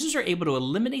 users are able to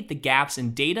eliminate the gaps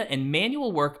in data and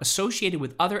manual work associated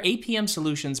with other APM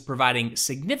solutions, providing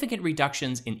significant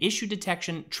reductions in issue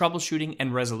detection, troubleshooting,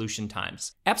 and resolution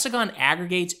times. Epsagon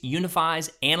aggregates,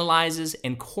 unifies, analyzes,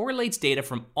 and correlates data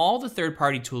from all the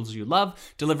third-party tools you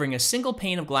love, delivering a single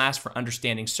pane of glass for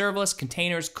understanding serverless,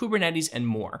 containers, Kubernetes, and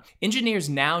more. Engineers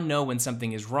now know when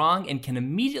something is wrong and can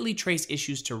immediately trace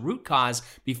issues to root cause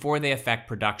before they affect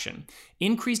production.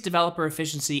 Increase developer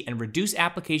efficiency and reduce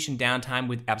application downtime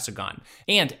with Epsagon.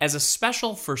 And as a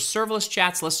special for Serverless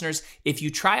Chats listeners, if you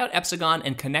try out Epsagon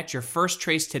and connect your first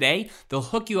trace today, they'll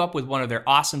hook you up with one of their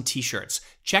awesome t-shirts.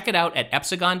 Check it out at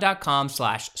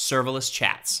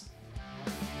epsagon.com/serverlesschats.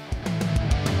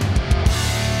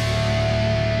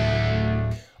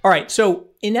 All right, so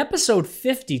in episode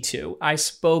 52, I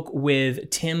spoke with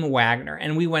Tim Wagner,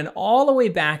 and we went all the way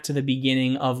back to the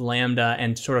beginning of Lambda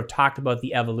and sort of talked about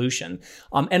the evolution.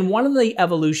 And one of the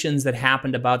evolutions that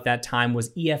happened about that time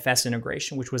was EFS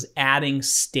integration, which was adding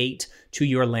state to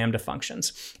your Lambda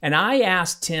functions. And I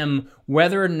asked Tim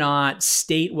whether or not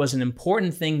state was an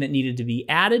important thing that needed to be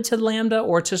added to Lambda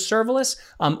or to serverless,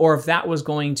 or if that was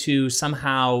going to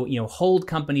somehow, hold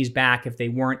companies back if they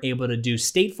weren't able to do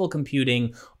stateful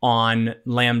computing on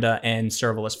Lambda and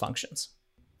serverless functions.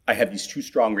 I have these two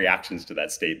strong reactions to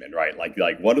that statement, right? Like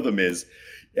one of them is,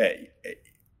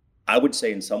 I would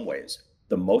say in some ways,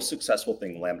 the most successful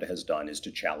thing Lambda has done is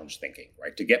to challenge thinking,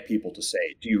 right? To get people to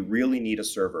say, do you really need a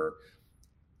server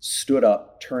stood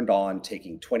up, turned on,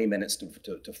 taking 20 minutes to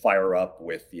fire up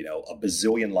with, a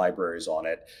bazillion libraries on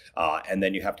it. And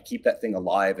then you have to keep that thing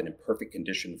alive and in perfect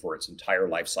condition for its entire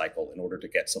life cycle in order to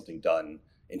get something done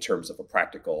in terms of a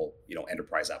practical,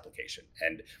 enterprise application.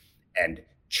 And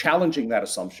challenging that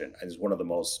assumption is one of the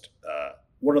most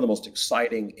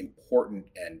exciting, important,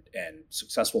 and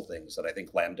successful things that I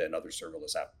think Lambda and other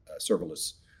serverless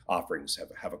offerings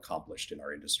have accomplished in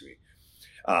our industry.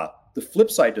 The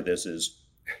flip side to this is,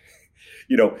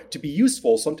 to be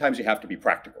useful, sometimes you have to be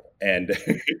practical, and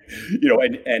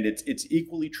and it's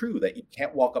equally true that you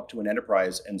can't walk up to an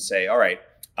enterprise and say, all right,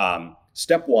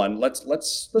 step one,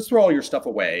 let's throw all your stuff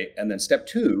away, and then step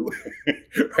two,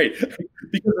 right?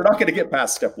 Because they're not going to get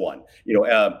past step one.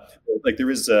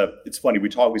 It's funny, we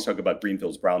always talk about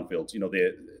greenfields, brownfields.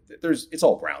 It's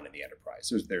all brown in the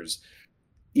enterprise.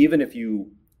 even if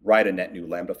you write a net new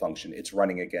Lambda function, it's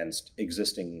running against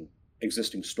existing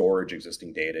storage,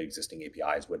 existing data, existing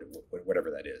APIs,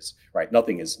 whatever that is, right?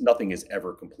 Nothing is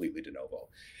ever completely de novo.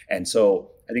 And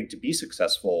so I think to be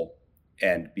successful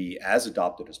and be as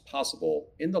adopted as possible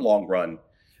in the long run,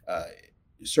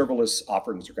 serverless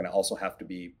offerings are going to also have to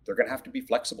be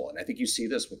flexible. And I think you see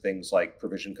this with things like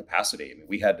provision capacity. I mean,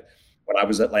 when I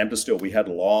was at Lambda still, we had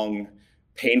long,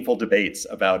 painful debates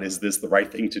about, is this the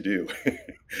right thing to do?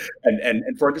 and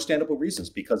for understandable reasons,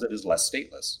 because it is less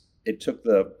stateless. It took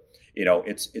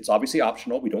it's obviously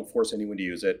optional. We don't force anyone to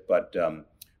use it, but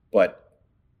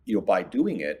by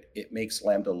doing it, it makes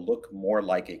Lambda look more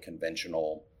like a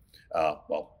conventional,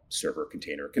 server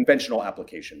container, conventional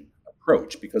application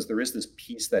approach, because there is this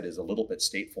piece that is a little bit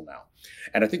stateful now.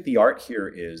 And I think the art here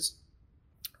is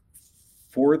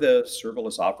for the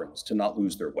serverless offerings to not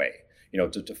lose their way,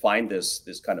 to find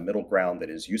this kind of middle ground that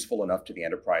is useful enough to the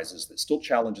enterprises, that still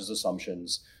challenges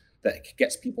assumptions, that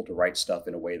gets people to write stuff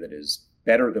in a way that is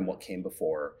better than what came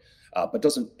before, but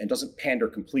doesn't pander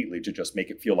completely to just make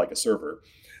it feel like a server,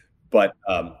 but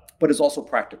is also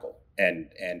practical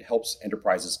and helps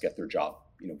enterprises get their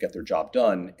job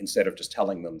done, instead of just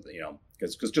telling them,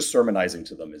 because just sermonizing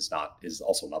to them is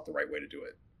also not the right way to do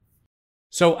it.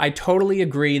 So I totally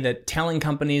agree that telling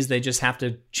companies they just have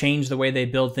to change the way they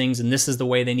build things and this is the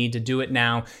way they need to do it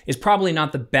now is probably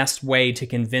not the best way to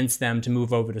convince them to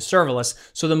move over to serverless.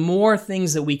 So the more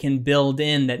things that we can build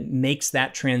in that makes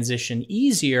that transition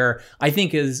easier, I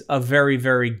think is a very,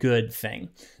 very good thing.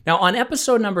 Now, on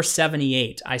episode number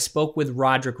 78, I spoke with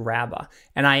Roderick Rabba,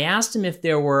 and I asked him if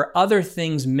there were other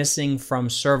things missing from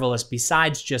serverless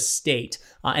besides just state.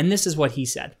 And this is what he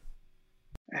said.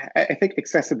 I think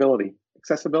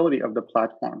accessibility of the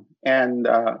platform. And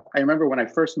I remember when I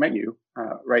first met you,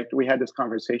 we had this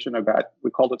conversation about,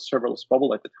 we called it serverless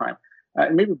bubble at the time.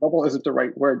 And maybe bubble isn't the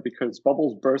right word because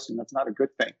bubbles burst and that's not a good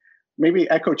thing. Maybe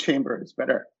echo chamber is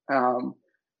better.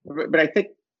 But I think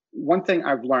one thing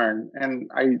I've learned,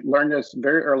 and I learned this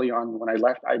very early on when I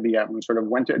left IBM and sort of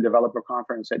went to a developer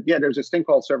conference and said, yeah, there's this thing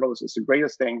called serverless. It's the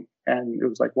greatest thing. And it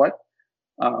was like, what?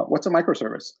 What's a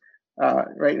microservice?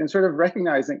 And sort of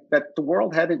recognizing that the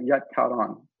world hadn't yet caught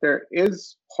on. There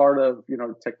is part of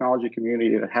technology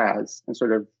community that has, and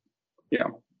sort of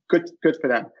good for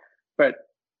them, but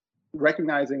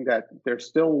recognizing that there's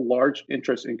still large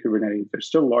interest in Kubernetes, there's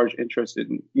still large interest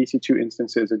in EC2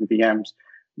 instances and VMs.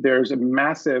 There's a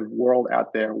massive world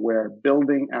out there where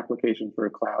building applications for a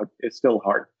cloud is still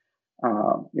hard.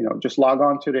 Just log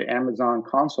on to the Amazon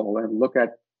console and look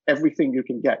at everything you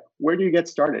can get. Where do you get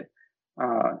started?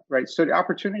 So the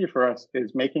opportunity for us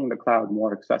is making the cloud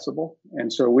more accessible.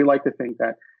 And so we like to think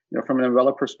that, from an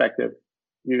developer perspective,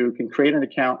 you can create an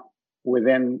account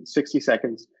within 60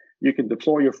 seconds. You can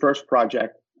deploy your first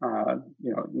project,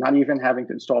 not even having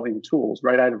to install any tools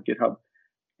right out of GitHub.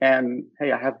 And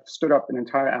hey, I have stood up an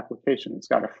entire application. It's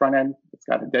got a front end. It's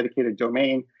got a dedicated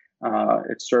domain.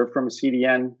 It's served from a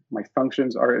CDN. My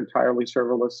functions are entirely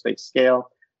serverless. They scale.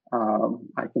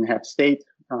 I can have state.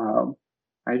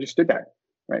 I just did that,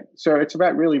 right? So it's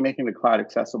about really making the cloud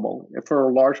accessible for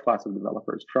a large class of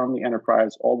developers, from the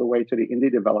enterprise all the way to the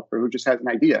indie developer who just has an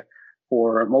idea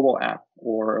for a mobile app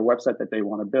or a website that they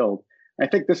want to build. And I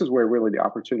think this is where really the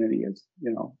opportunity is.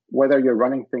 Whether you're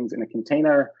running things in a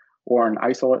container or an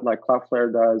isolate like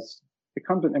Cloudflare does, it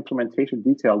becomes an implementation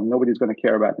detail nobody's going to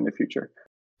care about in the future.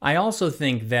 I also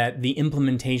think that the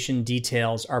implementation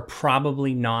details are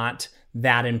probably not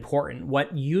that important.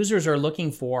 What users are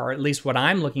looking for, or at least what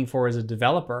I'm looking for as a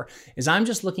developer, is I'm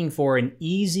just looking for an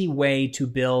easy way to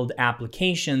build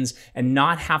applications and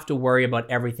not have to worry about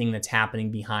everything that's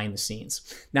happening behind the scenes.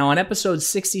 Now, on episodes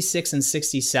 66 and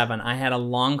 67, I had a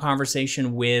long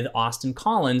conversation with Austin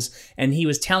Collins, and he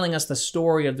was telling us the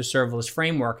story of the serverless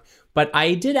framework. But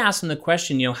I did ask him the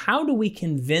question, how do we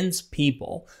convince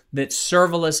people that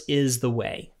serverless is the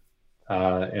way?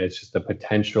 It's just a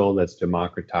potential that's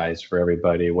democratized for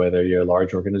everybody, whether you're a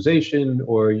large organization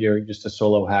or you're just a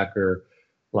solo hacker,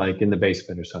 like in the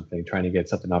basement or something, trying to get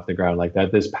something off the ground like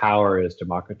that. This power is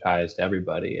democratized to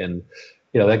everybody. And,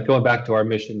 that going back to our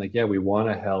mission, we want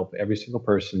to help every single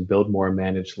person build more,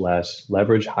 manage less,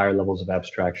 leverage higher levels of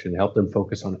abstraction, help them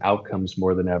focus on outcomes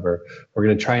more than ever. We're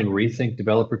going to try and rethink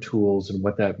developer tools and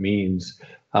what that means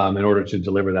in order to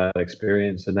deliver that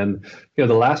experience. And then, the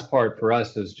last part for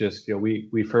us is just,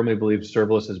 we firmly believe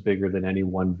serverless is bigger than any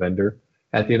one vendor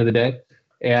at the end of the day.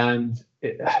 And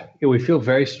we feel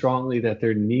very strongly that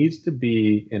there needs to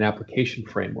be an application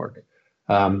framework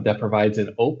that provides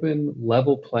an open,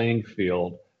 level playing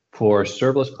field for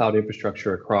serverless cloud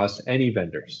infrastructure across any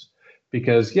vendors.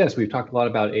 Because yes, we've talked a lot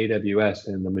about AWS,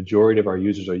 and the majority of our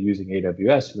users are using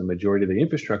AWS, and the majority of the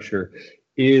infrastructure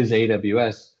is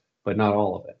AWS, but not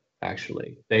all of it,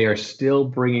 actually. They are still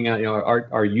bringing out,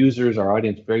 our users, our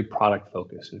audience, very product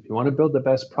focused. If you want to build the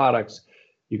best products,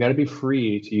 you got to be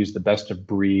free to use the best of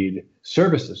breed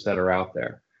services that are out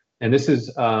there. And this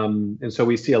is, and so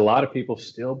we see a lot of people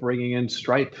still bringing in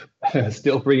Stripe,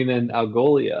 still bringing in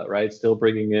Algolia, right? Still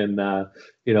bringing in,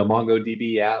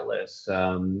 MongoDB Atlas,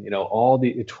 all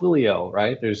the Twilio,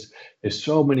 right? There's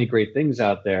so many great things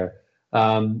out there,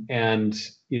 and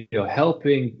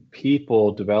helping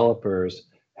people, developers,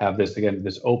 have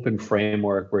this open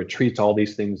framework where it treats all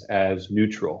these things as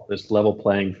neutral, this level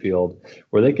playing field,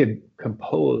 where they could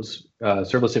compose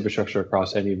serverless infrastructure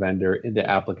across any vendor into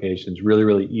applications really,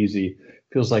 really easy.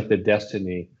 Feels like the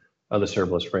destiny of the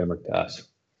serverless framework to us.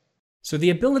 So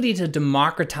the ability to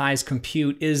democratize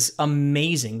compute is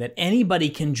amazing, that anybody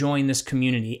can join this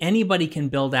community, anybody can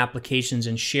build applications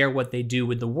and share what they do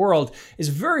with the world is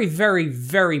very, very,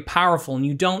 very powerful. And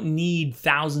you don't need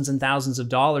thousands and thousands of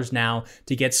dollars now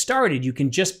to get started. You can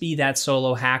just be that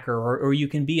solo hacker, or you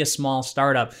can be a small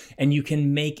startup, and you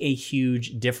can make a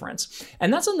huge difference.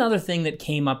 And that's another thing that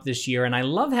came up this year. And I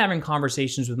love having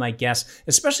conversations with my guests,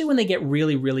 especially when they get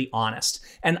really, really honest.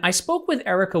 And I spoke with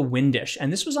Erica Windisch,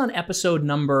 and this was on episode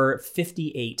number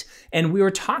 58. And we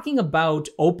were talking about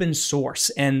open source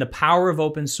and the power of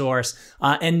open source.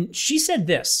 And she said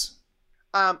this.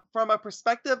 From a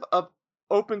perspective of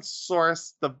open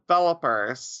source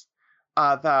developers,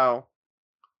 though,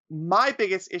 my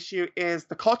biggest issue is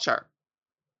the culture.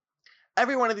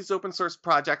 Every one of these open source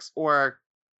projects, or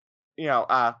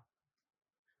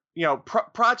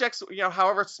projects,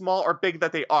 however small or big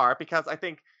that they are, because I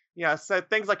think so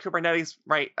things like Kubernetes,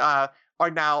 right, are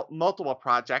now multiple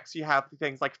projects. You have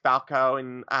things like Falco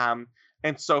and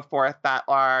so forth that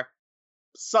are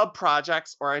sub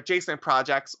projects or adjacent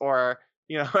projects, or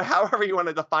however you want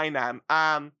to define them.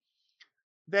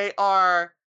 They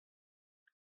are,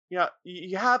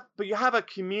 you have a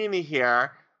community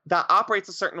here that operates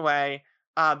a certain way.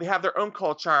 They have their own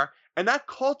culture, and that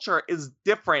culture is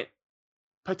different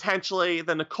potentially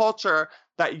than the culture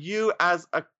that you as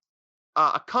a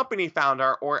company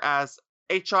founder, or as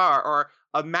HR, or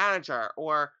a manager,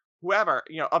 or whoever,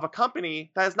 of a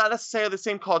company that is not necessarily the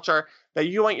same culture that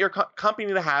you want your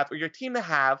company to have, or your team to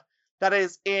have, that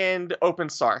is in the open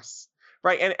source,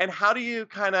 right? And how do you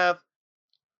kind of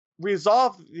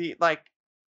resolve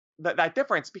that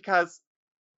difference? Because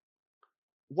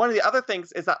one of the other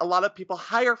things is that a lot of people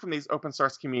hire from these open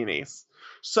source communities.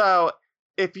 So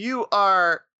if you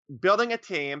are building a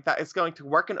team that is going to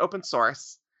work in open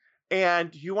source,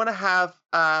 and you want to have,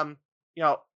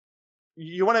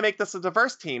 you want to make this a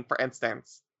diverse team, for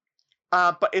instance,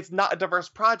 but it's not a diverse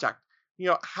project.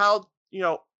 How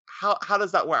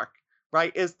does that work,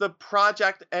 right? Is the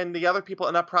project and the other people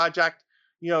in that project,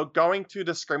 going to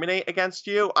discriminate against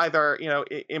you, either,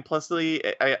 implicitly,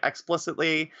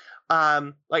 explicitly?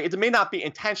 It may not be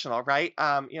intentional, right?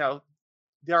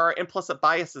 There are implicit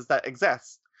biases that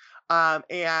exist,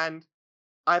 and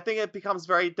I think it becomes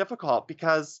very difficult,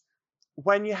 because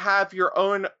when you have your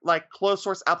own closed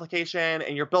source application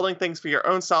and you're building things for your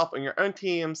own self and your own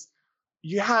teams,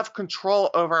 you have control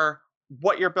over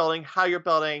what you're building, how you're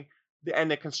building,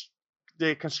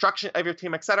 the construction of your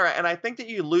team, etc. And I think that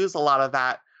you lose a lot of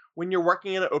that when you're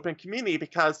working in an open community,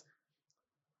 because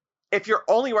if you're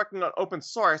only working on open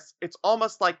source, it's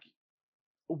almost like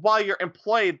while you're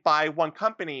employed by one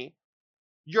company,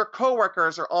 your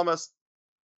coworkers are almost,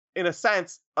 in a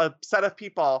sense, a set of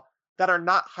people that are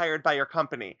not hired by your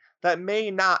company, that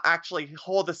may not actually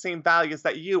hold the same values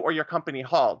that you or your company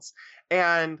holds.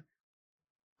 And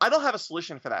I don't have a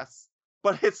solution for this,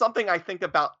 but it's something I think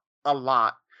about a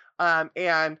lot.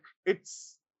 And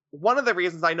it's one of the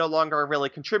reasons I no longer really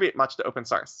contribute much to open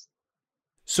source.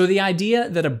 So the idea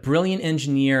that a brilliant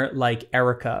engineer like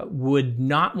Erica would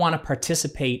not want to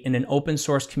participate in an open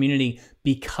source community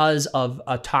because of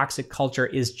a toxic culture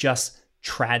is just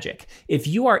tragic. If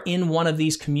you are in one of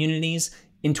these communities,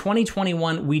 in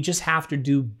 2021, we just have to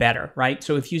do better, right?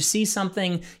 So if you see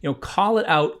something, call it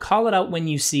out when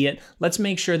you see it. Let's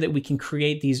make sure that we can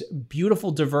create these beautiful,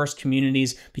 diverse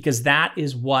communities, because that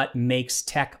is what makes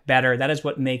tech better. That is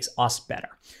what makes us better.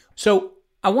 So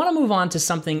I want to move on to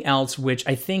something else, which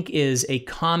I think is a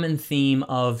common theme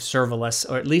of serverless,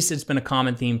 or at least it's been a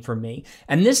common theme for me.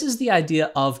 And this is the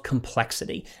idea of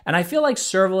complexity. And I feel like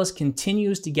serverless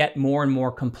continues to get more and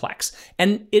more complex,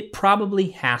 and it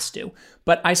probably has to.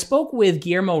 But I spoke with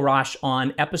Guillermo Roche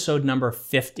on episode number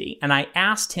 50, and I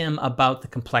asked him about the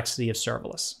complexity of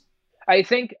serverless. I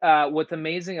think what's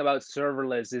amazing about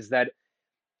serverless is that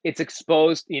it's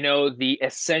exposed, the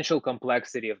essential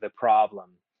complexity of the problem.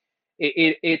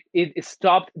 It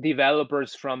stopped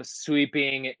developers from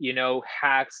sweeping,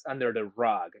 hacks under the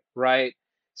rug, right?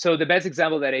 So the best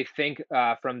example that I think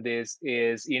from this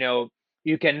is,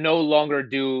 you can no longer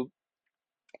do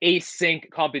async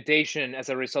computation as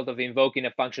a result of invoking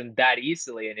a function that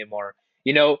easily anymore.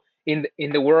 In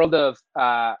the world of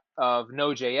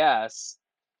Node.js,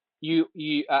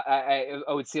 I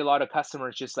would see a lot of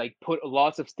customers just like put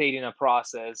lots of state in a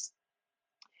process.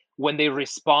 When they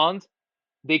respond,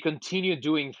 they continue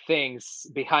doing things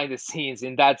behind the scenes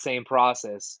in that same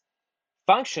process.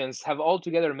 Functions have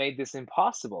altogether made this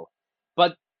impossible,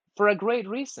 but for a great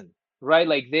reason, right?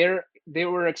 Like they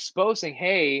were exposing,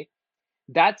 hey,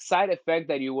 that side effect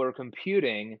that you were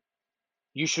computing,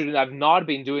 you should have not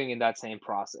been doing in that same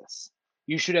process.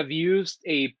 You should have used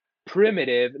a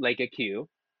primitive like a queue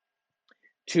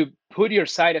to put your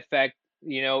side effect,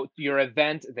 your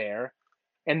event there,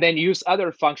 and then use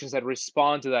other functions that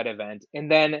respond to that event. And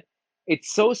then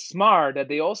it's so smart that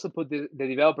they also put the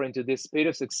developer into this state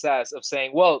of success of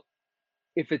saying, well,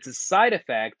 if it's a side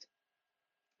effect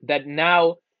that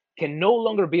now can no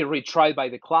longer be retried by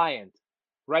the client,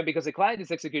 right? Because the client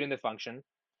is executing the function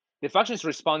is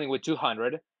responding with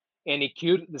 200, and it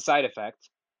queued the side effect.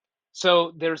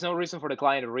 So there's no reason for the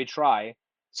client to retry.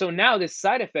 So now this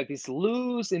side effect is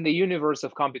loose in the universe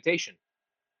of computation.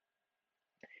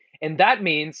 And that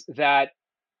means that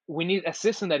we need a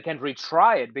system that can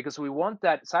retry it, because we want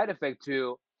that side effect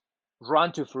to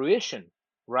run to fruition,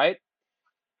 right?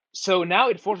 So now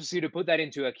it forces you to put that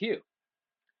into a queue.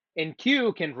 And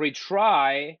queue can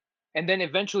retry and then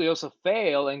eventually also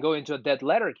fail and go into a dead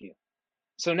letter queue.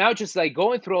 So now just like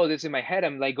going through all this in my head,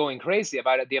 I'm like going crazy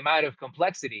about it, the amount of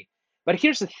complexity. But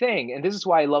here's the thing, and this is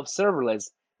why I love serverless.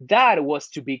 That was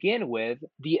to begin with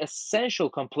the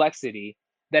essential complexity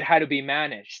that had to be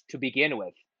managed to begin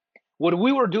with. What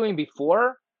we were doing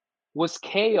before was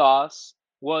chaos,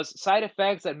 was side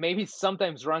effects that maybe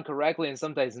sometimes run correctly and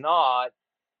sometimes not,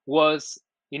 was,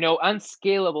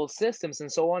 unscalable systems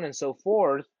and so on and so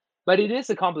forth. But it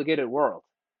is a complicated world.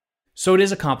 So it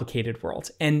is a complicated world,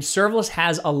 and serverless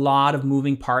has a lot of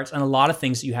moving parts and a lot of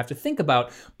things that you have to think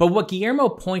about. But what Guillermo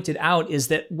pointed out is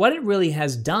that what it really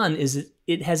has done is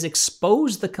it has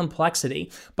exposed the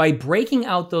complexity by breaking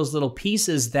out those little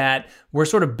pieces that were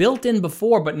sort of built in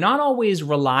before, but not always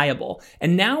reliable.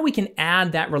 And now we can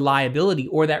add that reliability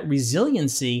or that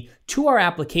resiliency to our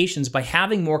applications by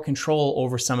having more control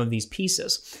over some of these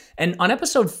pieces. And on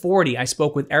episode 40, I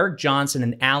spoke with Eric Johnson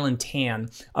and Alan Tan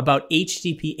about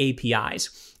HTTP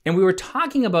APIs. And we were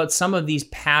talking about some of these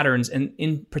patterns, and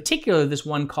in particular, this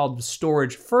one called the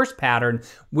storage first pattern,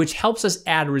 which helps us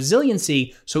add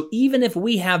resiliency. So even if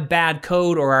we have bad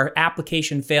code or our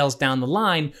application fails down the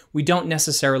line, we don't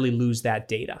necessarily lose that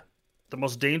data. The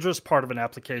most dangerous part of an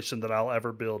application that I'll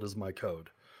ever build is my code,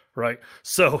 right?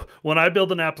 So when I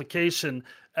build an application,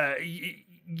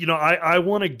 I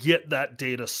want to get that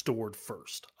data stored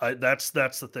first. That's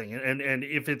the thing. And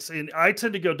if it's I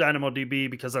tend to go DynamoDB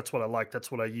because that's what I like.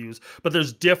 That's what I use. But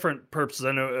there's different purposes.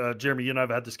 I know, Jeremy, you and I have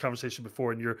had this conversation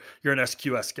before, and you're an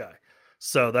SQS guy.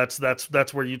 So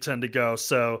that's where you tend to go.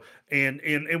 So and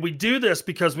we do this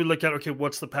because we look at, okay,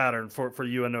 what's the pattern for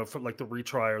you? I know for like the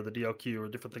retry or the DLQ or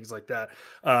different things like that.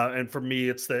 And for me,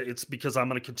 it's because I'm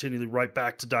going to continually write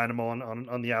back to Dynamo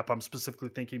on the app. I'm specifically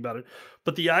thinking about it.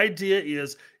 But the idea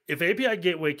is, if API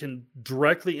Gateway can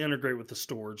directly integrate with the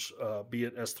storage, be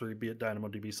it S3, be it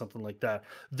DynamoDB, something like that,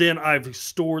 then I've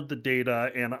stored the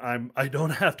data, and I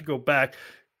don't have to go back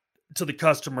to the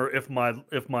customer if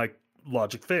my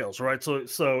logic fails, right?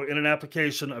 So in an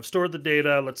application, I've stored the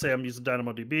data. Let's say I'm using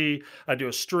DynamoDB. I do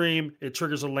a stream. It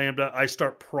triggers a Lambda. I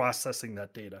start processing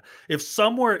that data. If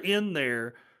somewhere in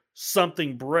there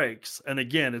something breaks, and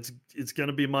again, it's going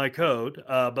to be my code,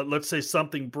 but let's say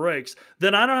something breaks,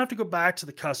 then I don't have to go back to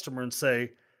the customer and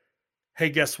say, hey,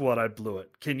 guess what? I blew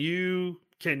it. Can you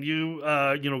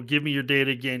give me your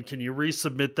data again? Can you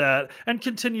resubmit that and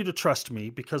continue to trust me,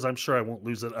 because I'm sure I won't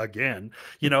lose it again.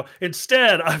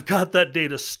 Instead, I've got that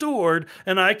data stored,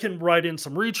 and I can write in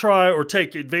some retry or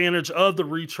take advantage of the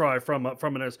retry from an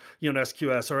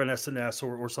SQS or an SNS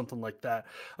or something like that.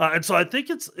 And so I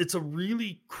think it's a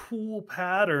really cool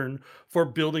pattern for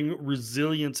building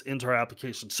resilience into our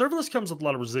application. Serverless comes with a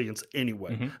lot of resilience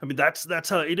anyway. Mm-hmm. I mean, that's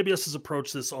how AWS has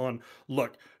approached this on,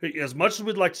 look, as much as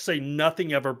we'd like to say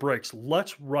nothing ever breaks,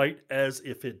 let's write as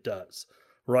if it does,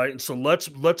 right? And so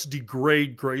let's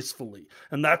degrade gracefully.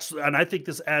 And I think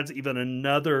this adds even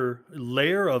another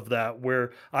layer of that,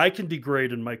 where I can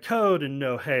degrade in my code and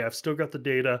know, hey, I've still got the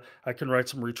data. I can write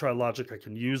some retry logic. I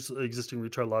can use existing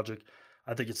retry logic.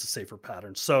 I think it's a safer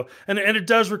pattern. So, and it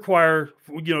does require,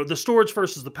 the storage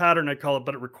first is the pattern, I call it,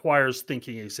 but it requires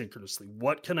thinking asynchronously.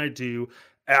 What can I do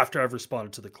after I've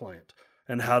responded to the client?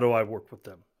 And how do I work with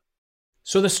them?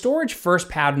 So the storage first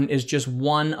pattern is just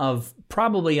one of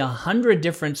probably 100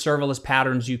 different serverless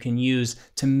patterns you can use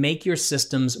to make your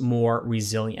systems more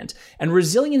resilient. And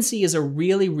resiliency is a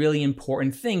really, really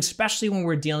important thing, especially when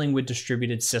we're dealing with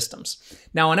distributed systems.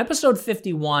 Now, on episode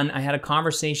 51, I had a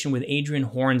conversation with Adrian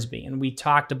Hornsby, and we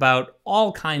talked about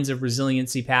all kinds of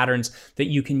resiliency patterns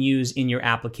that you can use in your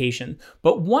application.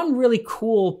 But one really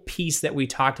cool piece that we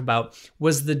talked about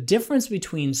was the difference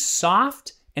between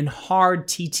soft and hard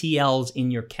TTLs in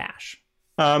your cache.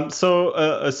 So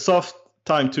a soft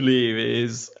time to leave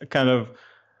is kind of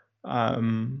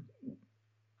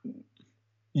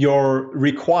your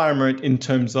requirement in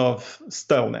terms of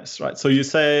staleness, right? So you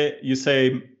say let's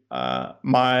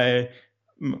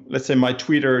say my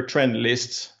Twitter trend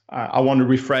list, I want to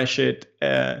refresh it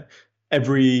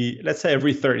every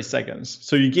 30 seconds.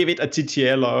 So you give it a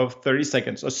TTL of 30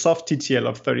 seconds, a soft TTL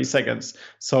of 30 seconds.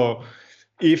 So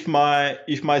if my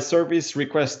service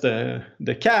requests the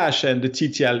cache and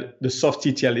the soft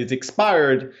TTL is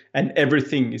expired and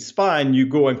everything is fine, you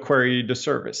go and query the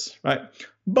service, right?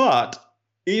 But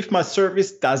if my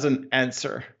service doesn't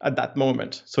answer at that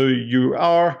moment, so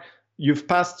you've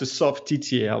passed the soft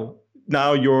TTL,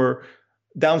 now your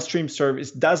downstream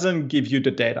service doesn't give you the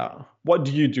data. What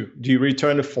do? Do you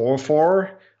return a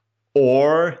 404,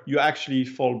 or you actually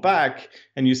fall back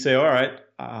and you say, all right,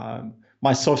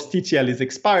 my soft TTL is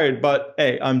expired, but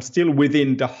hey, I'm still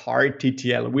within the hard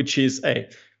TTL, which is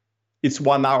it's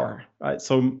 1 hour, right?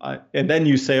 So and then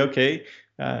you say, okay,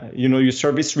 your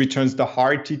service returns the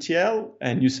hard TTL,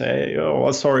 and you say,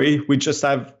 oh, sorry, we just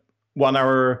have 1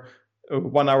 hour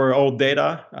old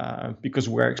data because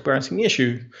we're experiencing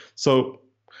issue. So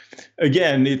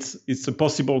again, it's a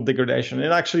possible degradation,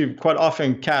 and actually quite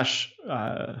often cache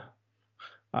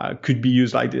could be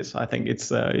used like this. I think it's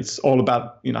all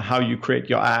about how you create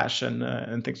your ash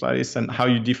and things like this, and how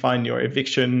you define your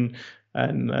eviction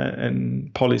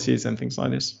and policies and things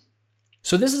like this.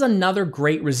 So this is another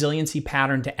great resiliency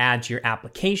pattern to add to your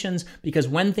applications, because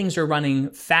when things are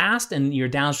running fast and your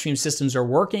downstream systems are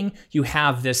working, you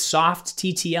have this soft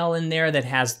TTL in there that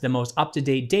has the most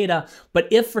up-to-date data. But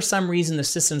if for some reason the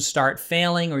systems start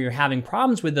failing or you're having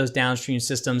problems with those downstream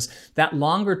systems, that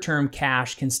longer-term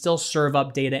cache can still serve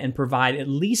up data and provide at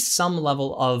least some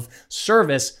level of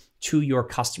service to your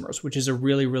customers, which is a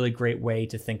really, really great way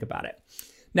to think about it.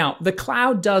 Now, the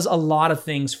cloud does a lot of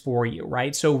things for you,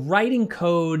 right? So writing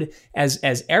code,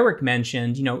 as Eric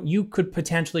mentioned, you could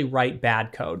potentially write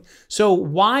bad code. So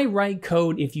why write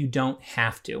code if you don't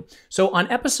have to? So on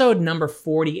episode number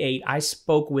 48, I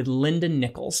spoke with Linda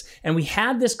Nichols, and we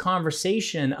had this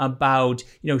conversation about,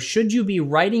 should you be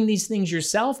writing these things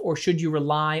yourself, or should you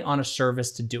rely on a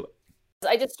service to do it?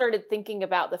 I just started thinking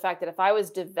about the fact that if I was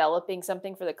developing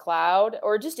something for the cloud,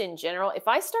 or just in general, if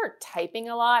I start typing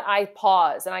a lot, I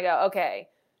pause and I go, okay,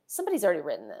 somebody's already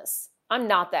written this. I'm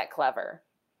not that clever.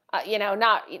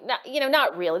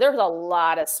 Not really. There's a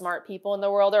lot of smart people in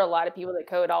the world. There are a lot of people that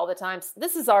code all the time. So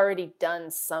this is already done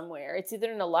somewhere. It's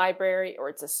either in a library or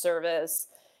it's a service.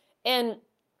 And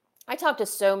I talk to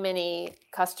so many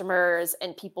customers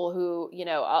and people who,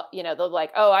 they're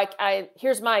like, oh, I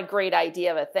here's my great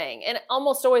idea of a thing. And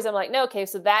almost always I'm like, no, okay,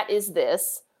 so that is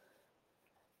this,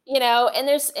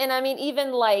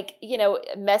 even like,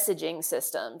 messaging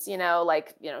systems,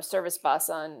 Service Bus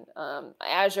on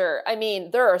Azure. I mean,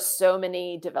 there are so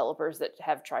many developers that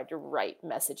have tried to write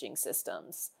messaging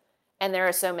systems, and there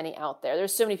are so many out there.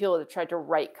 There's so many people that have tried to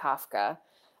write Kafka.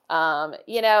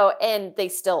 And they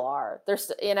still are. There's,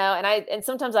 and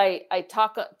sometimes I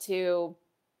talk to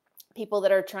people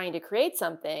that are trying to create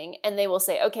something, and they will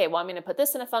say, okay, well, I'm going to put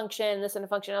this in a function, this in a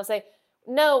function. I'll say,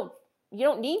 no, you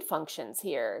don't need functions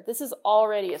here. This is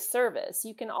already a service.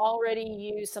 You can already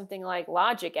use something like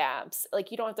Logic Apps. Like,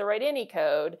 you don't have to write any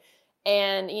code.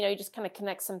 And, you just kind of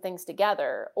connect some things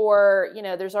together, or,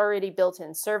 there's already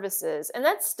built-in services, and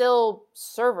that's still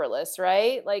serverless,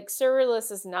 right? Like,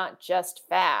 serverless is not just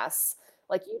fast.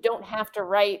 Like, you don't have to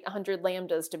write 100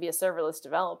 Lambdas to be a serverless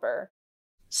developer.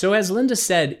 So as Linda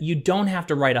said, you don't have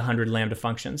to write 100 Lambda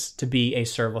functions to be a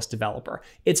serverless developer.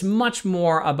 It's much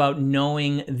more about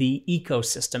knowing the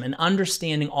ecosystem and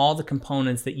understanding all the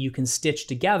components that you can stitch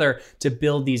together to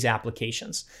build these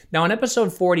applications. Now, in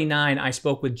episode 49, I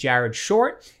spoke with Jared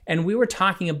Short, and we were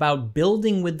talking about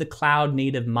building with the cloud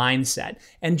native mindset,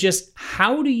 and just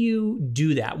how do you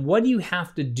do that? What do you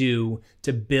have to do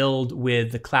to build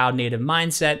with the cloud native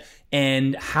mindset,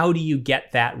 and how do you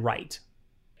get that right?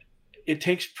 It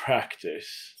takes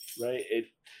practice. right?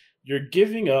 You're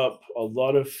giving up a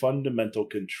lot of fundamental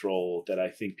control that I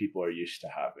think people are used to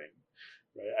having.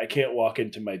 Right? I can't walk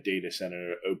into my data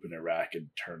center, open a rack, and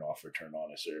turn off or turn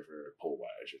on a server or pull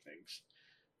wires or things.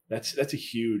 That's a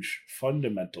huge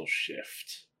fundamental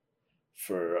shift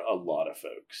for a lot of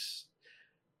folks.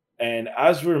 And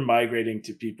as we're migrating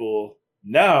to people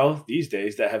now these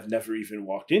days that have never even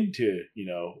walked into,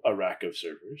 a rack of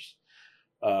servers,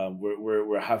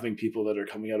 we're having people that are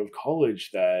coming out of college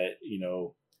that,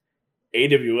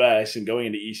 AWS and going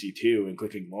into EC2 and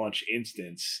clicking launch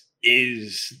instance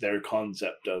is their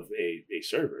concept of a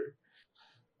server.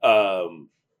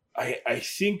 I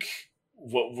think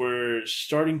what we're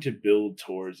starting to build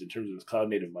towards in terms of this cloud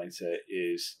native mindset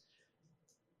is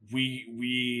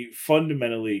we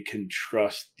fundamentally can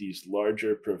trust these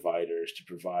larger providers to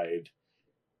provide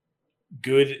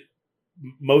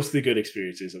mostly good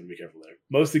experiences. I'm gonna be careful there.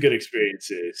 Mostly good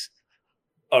experiences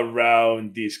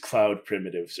around these cloud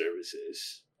primitive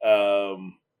services.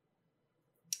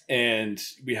 And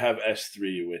we have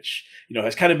S3, which,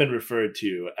 has kind of been referred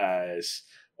to as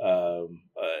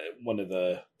one of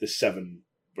the seven,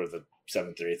 or the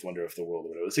seventh or eighth wonder of the world, or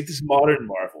whatever. It's like this modern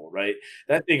marvel, right?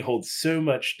 That thing holds so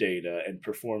much data and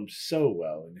performs so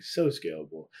well and is so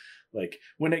scalable. Like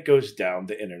when it goes down,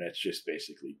 the internet's just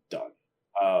basically done.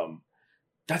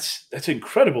 That's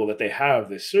incredible that they have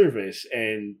this service,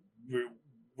 and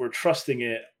we're trusting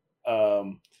it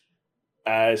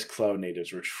as cloud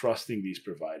natives. We're trusting these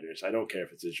providers. I don't care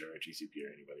if it's Azure or GCP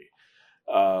or anybody,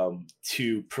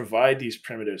 to provide these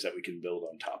primitives that we can build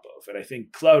on top of. And I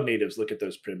think cloud natives look at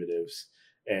those primitives,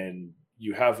 and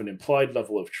you have an implied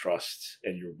level of trust,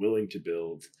 and you're willing to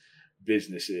build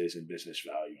businesses and business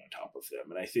value on top of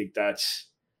them. And I think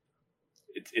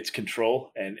it's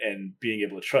control and being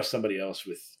able to trust somebody else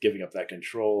with giving up that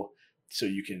control, so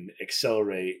you can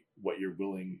accelerate what you're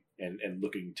willing and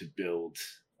looking to build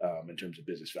in terms of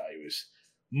business value is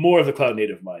more of the cloud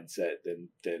native mindset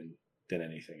than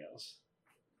anything else.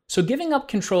 So giving up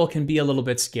control can be a little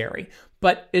bit scary,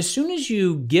 but as soon as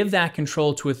you give that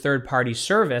control to a third-party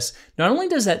service, not only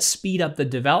does that speed up the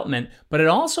development, but it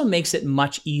also makes it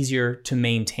much easier to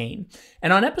maintain.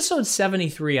 And on episode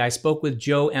 73, I spoke with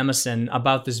Joe Emerson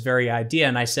about this very idea,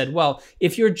 and I said, well,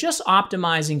 if you're just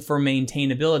optimizing for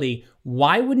maintainability,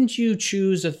 why wouldn't you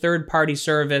choose a third-party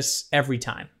service every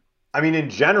time? I mean, in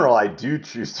general, I do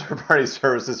choose third-party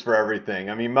services for everything.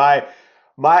 I mean, my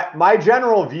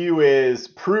general view is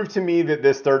prove to me that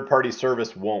this third-party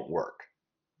service won't work.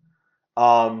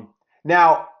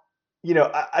 Now,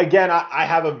 again, I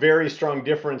have a very strong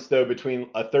difference, though, between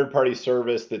a third-party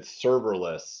service that's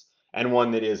serverless and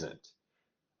one that isn't.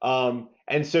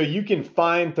 And so you can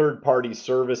find third-party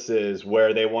services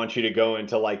where they want you to go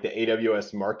into like the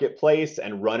AWS marketplace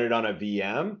and run it on a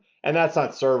VM, and that's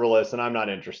not serverless, and I'm not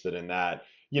interested in that.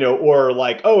 Or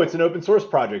like, oh, it's an open source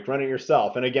project, run it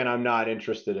yourself. And again, I'm not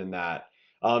interested in that.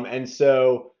 But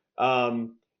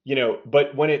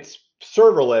when it's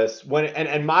serverless,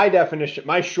 and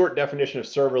my short definition of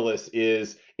serverless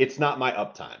is it's not my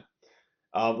uptime.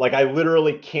 Like I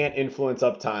literally can't influence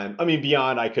uptime. I mean,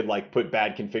 beyond I could like put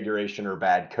bad configuration or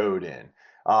bad code in.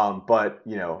 But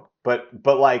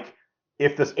like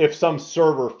if some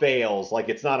server fails, like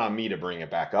it's not on me to bring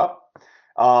it back up.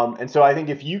 And so I think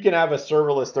if you can have a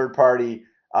serverless third-party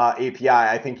API,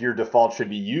 I think your default should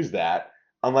be use that,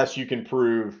 unless you can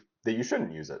prove that you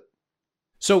shouldn't use it.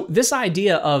 So this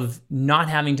idea of not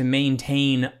having to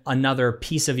maintain another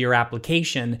piece of your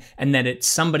application and that it's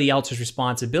somebody else's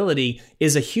responsibility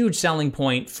is a huge selling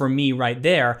point for me right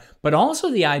there, but also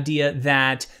the idea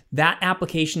that that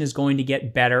application is going to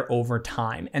get better over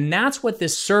time. And that's what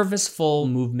this serviceful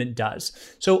movement does.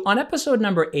 So on episode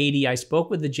number 80, I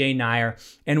spoke with the Jay Nair,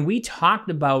 and we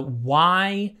talked about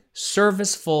why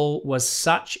serviceful was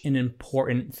such an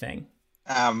important thing.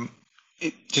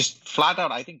 It just flat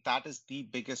out, I think that is the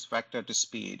biggest vector to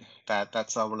speed that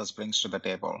serverless brings to the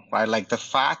table, right? Like the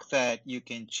fact that you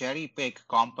can cherry pick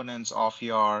components of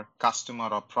your customer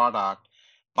or product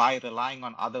by relying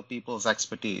on other people's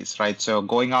expertise, right? So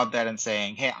going out there and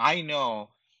saying, hey, I know,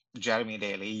 Jeremy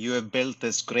Daly, you have built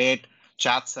this great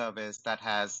chat service that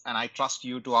has, and I trust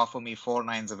you to offer me 4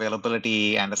 nines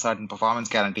availability and a certain performance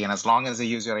guarantee. And as long as I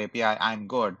use your API, I'm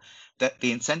good.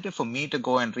 the incentive for me to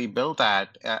go and rebuild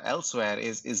that elsewhere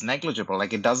is negligible.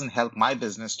 Like, it doesn't help my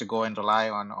business to go and rely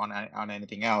on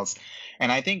anything else.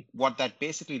 And I think what that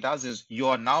basically does is you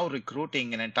are now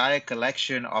recruiting an entire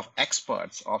collection of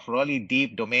experts, of really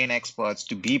deep domain experts,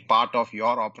 to be part of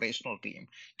your operational team,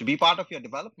 to be part of your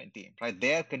development team, right?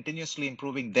 They're continuously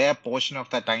improving their portion of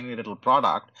that tiny little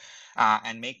product.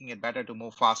 And making it better to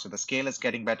move faster. The scale is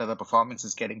getting better, the performance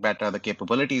is getting better, the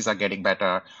capabilities are getting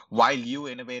better, while you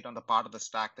innovate on the part of the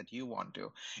stack that you want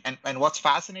to. And what's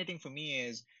fascinating for me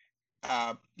is,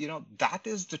 that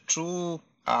is the true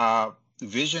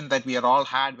vision that we all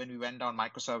had when we went down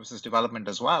microservices development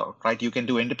as well, right? You can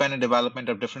do independent development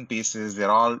of different pieces. They're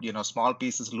all, small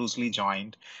pieces loosely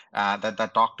joined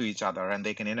that talk to each other, and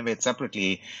they can innovate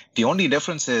separately. The only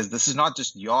difference is this is not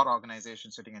just your organization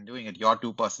sitting and doing it, your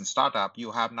 2-person startup. You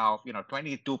have now,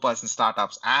 22-person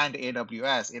startups and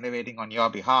AWS innovating on your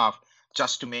behalf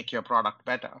just to make your product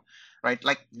better. Right?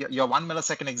 Like, your 1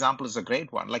 millisecond example is a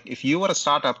great one. Like, if you were a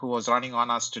startup who was running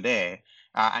on us today,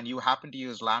 and you happen to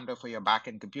use Lambda for your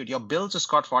backend compute, your bill just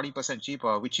got 40%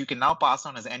 cheaper, which you can now pass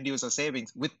on as end user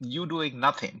savings with you doing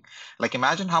nothing. Like,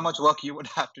 imagine how much work you would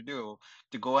have to do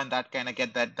to go and that kind of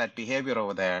get that behavior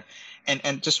over there.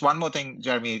 And just one more thing,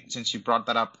 Jeremy, since you brought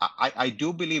that up, I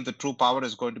do believe the true power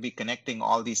is going to be connecting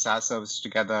all these SaaS services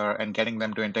together and getting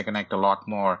them to interconnect a lot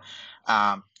more.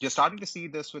 You're starting to see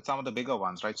this with some of the bigger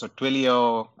ones, right? So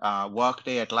Twilio,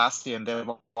 Workday, Atlassian, they've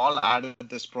all added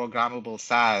this programmable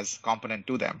SaaS component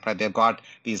to them, right? They've got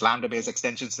these Lambda-based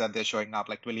extensions that they're showing up,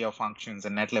 like Twilio functions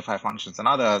and Netlify functions and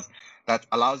others, that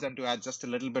allows them to add just a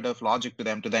little bit of logic to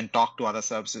them to then talk to other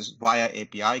services via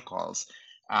API calls,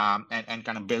 and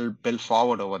kind of build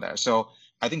forward over there. So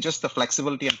I think just the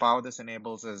flexibility and power this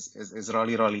enables is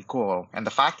really, really cool. And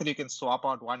the fact that you can swap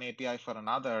out one API for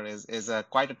another is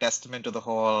quite a testament to the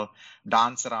whole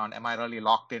dance around, am I really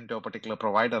locked into a particular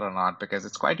provider or not? Because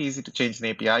it's quite easy to change an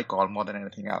API call more than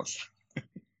anything else.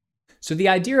 So the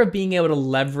idea of being able to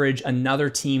leverage another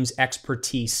team's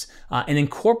expertise and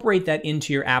incorporate that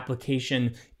into your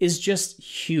application is just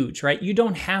huge, right? You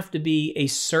don't have to be a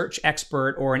search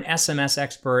expert or an SMS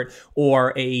expert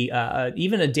or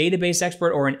even a database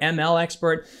expert or an ML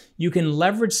expert. You can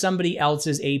leverage somebody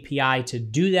else's API to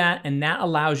do that, and that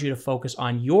allows you to focus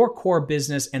on your core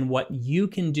business and what you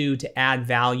can do to add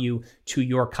value to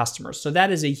your customers. So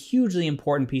that is a hugely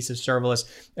important piece of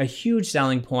serverless, a huge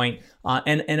selling point,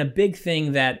 and a big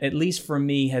thing that, at least for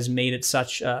me, has made it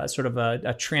such sort of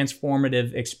a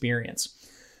transformative experience.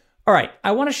 All right,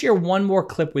 I want to share one more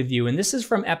clip with you, and this is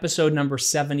from episode number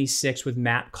 76 with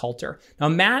Matt Coulter. Now,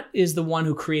 Matt is the one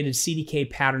who created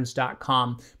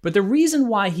CDKpatterns.com, but the reason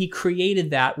why he created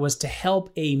that was to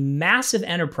help a massive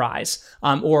enterprise,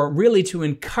 or really to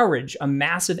encourage a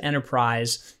massive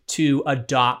enterprise to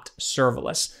adopt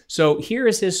serverless. So here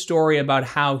is his story about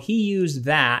how he used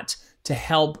that to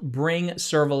help bring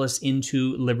serverless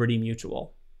into Liberty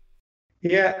Mutual.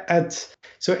 Yeah,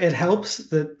 so it helps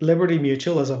that Liberty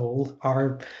Mutual as a whole,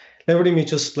 our Liberty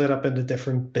Mutual split up into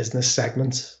different business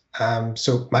segments.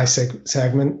 So my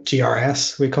segment,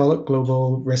 GRS, we call it,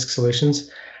 Global Risk Solutions.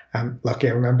 I'm lucky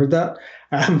I remembered that.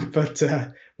 But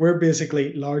we're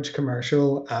basically large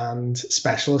commercial and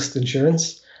specialist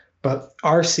insurance. But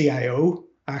our CIO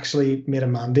actually made a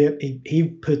mandate. He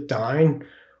put down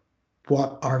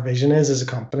what our vision is as a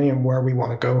company and where we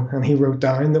want to go. And he wrote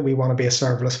down that we want to be a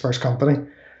serverless first company.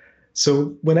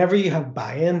 So whenever you have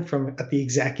buy-in from at the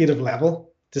executive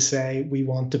level to say we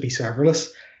want to be serverless,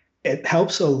 it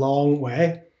helps a long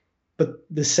way. But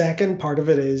the second part of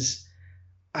it is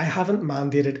I haven't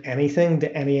mandated anything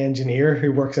to any engineer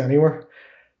who works anywhere,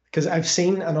 because I've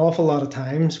seen an awful lot of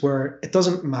times where it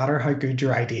doesn't matter how good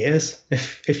your idea is.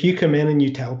 If you come in and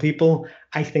you tell people,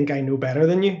 I think I know better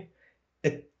than you,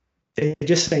 they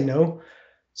just say no.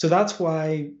 So that's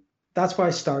why I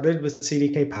started with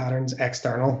CDK Patterns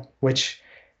External, which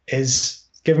is,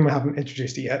 given I haven't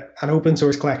introduced it yet, an open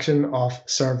source collection of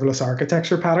serverless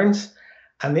architecture patterns.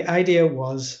 And the idea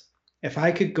was, if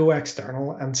I could go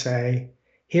external and say,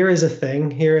 here is a thing,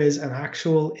 here is an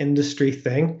actual industry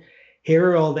thing,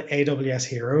 here are all the AWS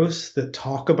heroes that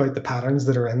talk about the patterns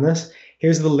that are in this,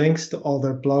 here's the links to all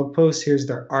their blog posts, here's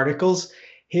their articles,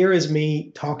 here is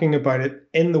me talking about it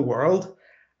in the world,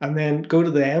 and then go to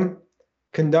them,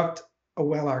 conduct a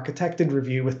well-architected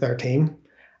review with their team.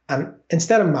 And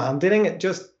instead of mandating it,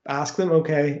 just ask them,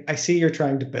 okay, I see you're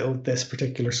trying to build this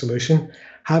particular solution.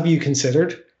 Have you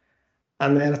considered?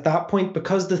 And then at that point,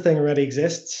 because the thing already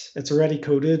exists, it's already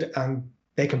coded and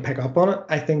they can pick up on it,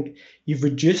 I think you've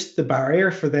reduced the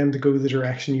barrier for them to go the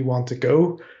direction you want to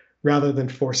go rather than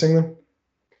forcing them.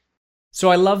 So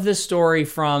I love this story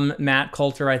from Matt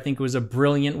Coulter. I think it was a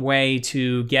brilliant way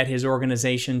to get his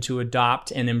organization to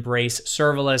adopt and embrace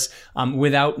serverless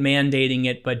without mandating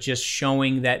it, but just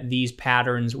showing that these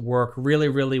patterns work really,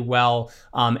 really well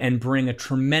and bring a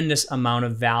tremendous amount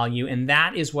of value. And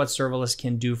that is what serverless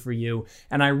can do for you.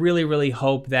 And I really, really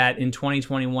hope that in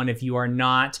 2021, if you are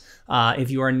not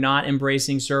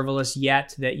embracing serverless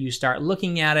yet, that you start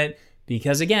looking at it.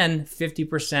 Because again,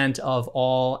 50% of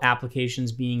all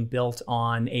applications being built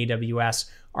on AWS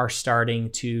are starting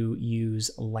to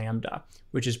use Lambda,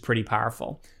 which is pretty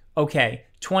powerful. Okay,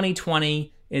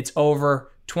 2020, it's over.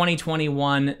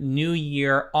 2021, new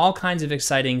year, all kinds of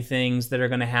exciting things that are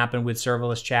going to happen with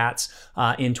serverless chats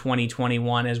in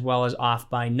 2021, as well as Off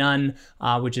by None,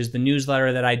 which is the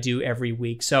newsletter that I do every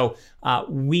week. So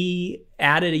we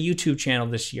added a YouTube channel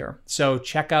this year. So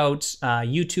check out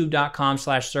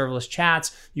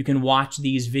youtube.com/serverlesschats. You can watch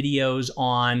these videos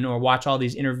or watch all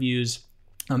these interviews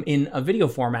in a video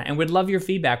format, and we'd love your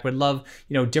feedback. We'd love,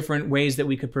 different ways that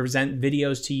we could present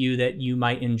videos to you that you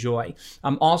might enjoy.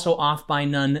 Also, Off by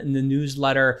None, the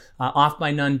newsletter,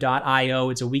 offbynone.io.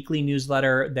 It's a weekly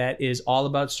newsletter that is all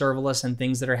about serverless and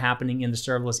things that are happening in the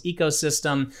serverless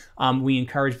ecosystem. We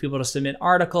encourage people to submit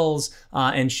articles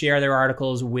and share their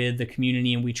articles with the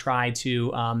community, and we try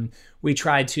to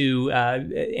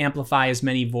amplify as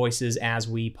many voices as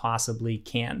we possibly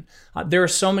can. There are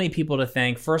so many people to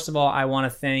thank. First of all, I want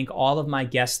to thank all of my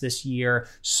guests this year.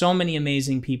 So many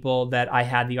amazing people that I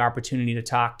had the opportunity to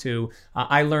talk to.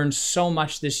 I learned so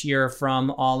much this year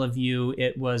from all of you.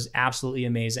 It was absolutely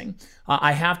amazing.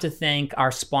 I have to thank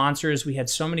our sponsors. We had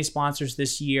so many sponsors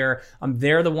this year.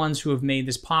 They're the ones who have made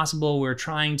this possible. We're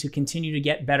trying to continue to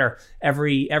get better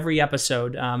every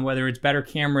episode, whether it's better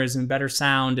cameras and better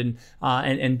sound and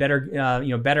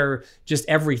better, better just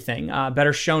everything,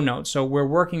 better show notes. So we're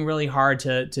working really hard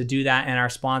to do that, and our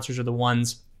sponsors are the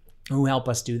ones who help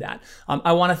us do that.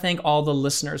 I want to thank all the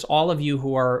listeners, all of you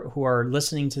who are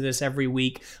listening to this every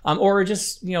week, or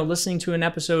just listening to an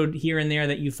episode here and there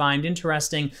that you find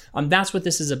interesting. That's what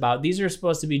this is about. These are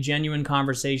supposed to be genuine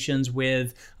conversations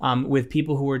with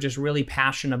people who are just really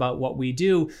passionate about what we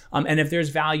do. And if there's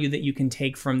value that you can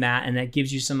take from that, and that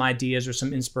gives you some ideas or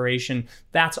some inspiration,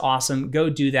 that's awesome. Go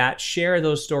do that. Share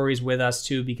those stories with us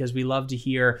too, because we love to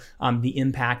hear the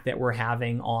impact that we're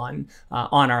having on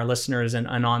our listeners and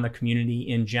on the community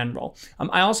in general.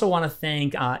 I also want to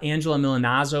thank Angela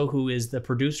Milanazzo, who is the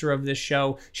producer of this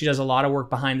show. She does a lot of work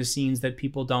behind the scenes that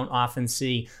people don't often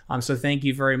see. So thank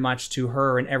you very much to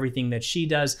her and everything that she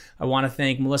does. I want to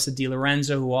thank Melissa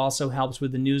DiLorenzo, who also helps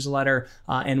with the newsletter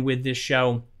and with this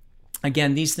show.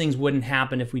 Again, these things wouldn't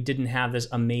happen if we didn't have this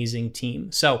amazing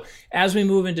team. So as we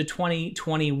move into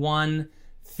 2021,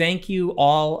 thank you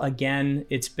all again.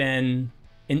 It's been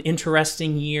an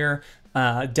interesting year.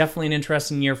 Definitely an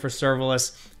interesting year for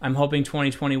serverless. I'm hoping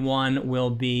 2021 will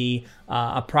be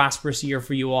a prosperous year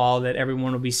for you all, that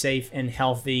everyone will be safe and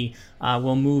healthy.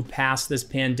 We'll move past this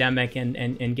pandemic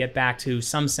and get back to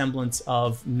some semblance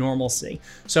of normalcy.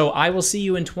 So I will see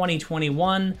you in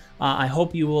 2021. I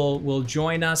hope you will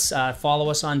join us. Follow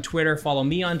us on Twitter. Follow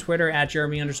me on Twitter at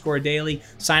Jeremy_Daily.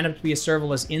 Sign up to be a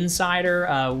serverless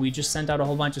insider. We just sent out a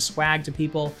whole bunch of swag to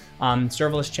people.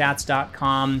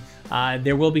 Serverlesschats.com.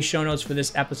 There will be show notes for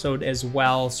this episode as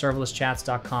well.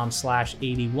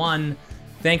 Serverlesschats.com/81.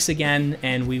 Thanks again,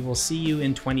 and we will see you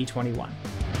in 2021.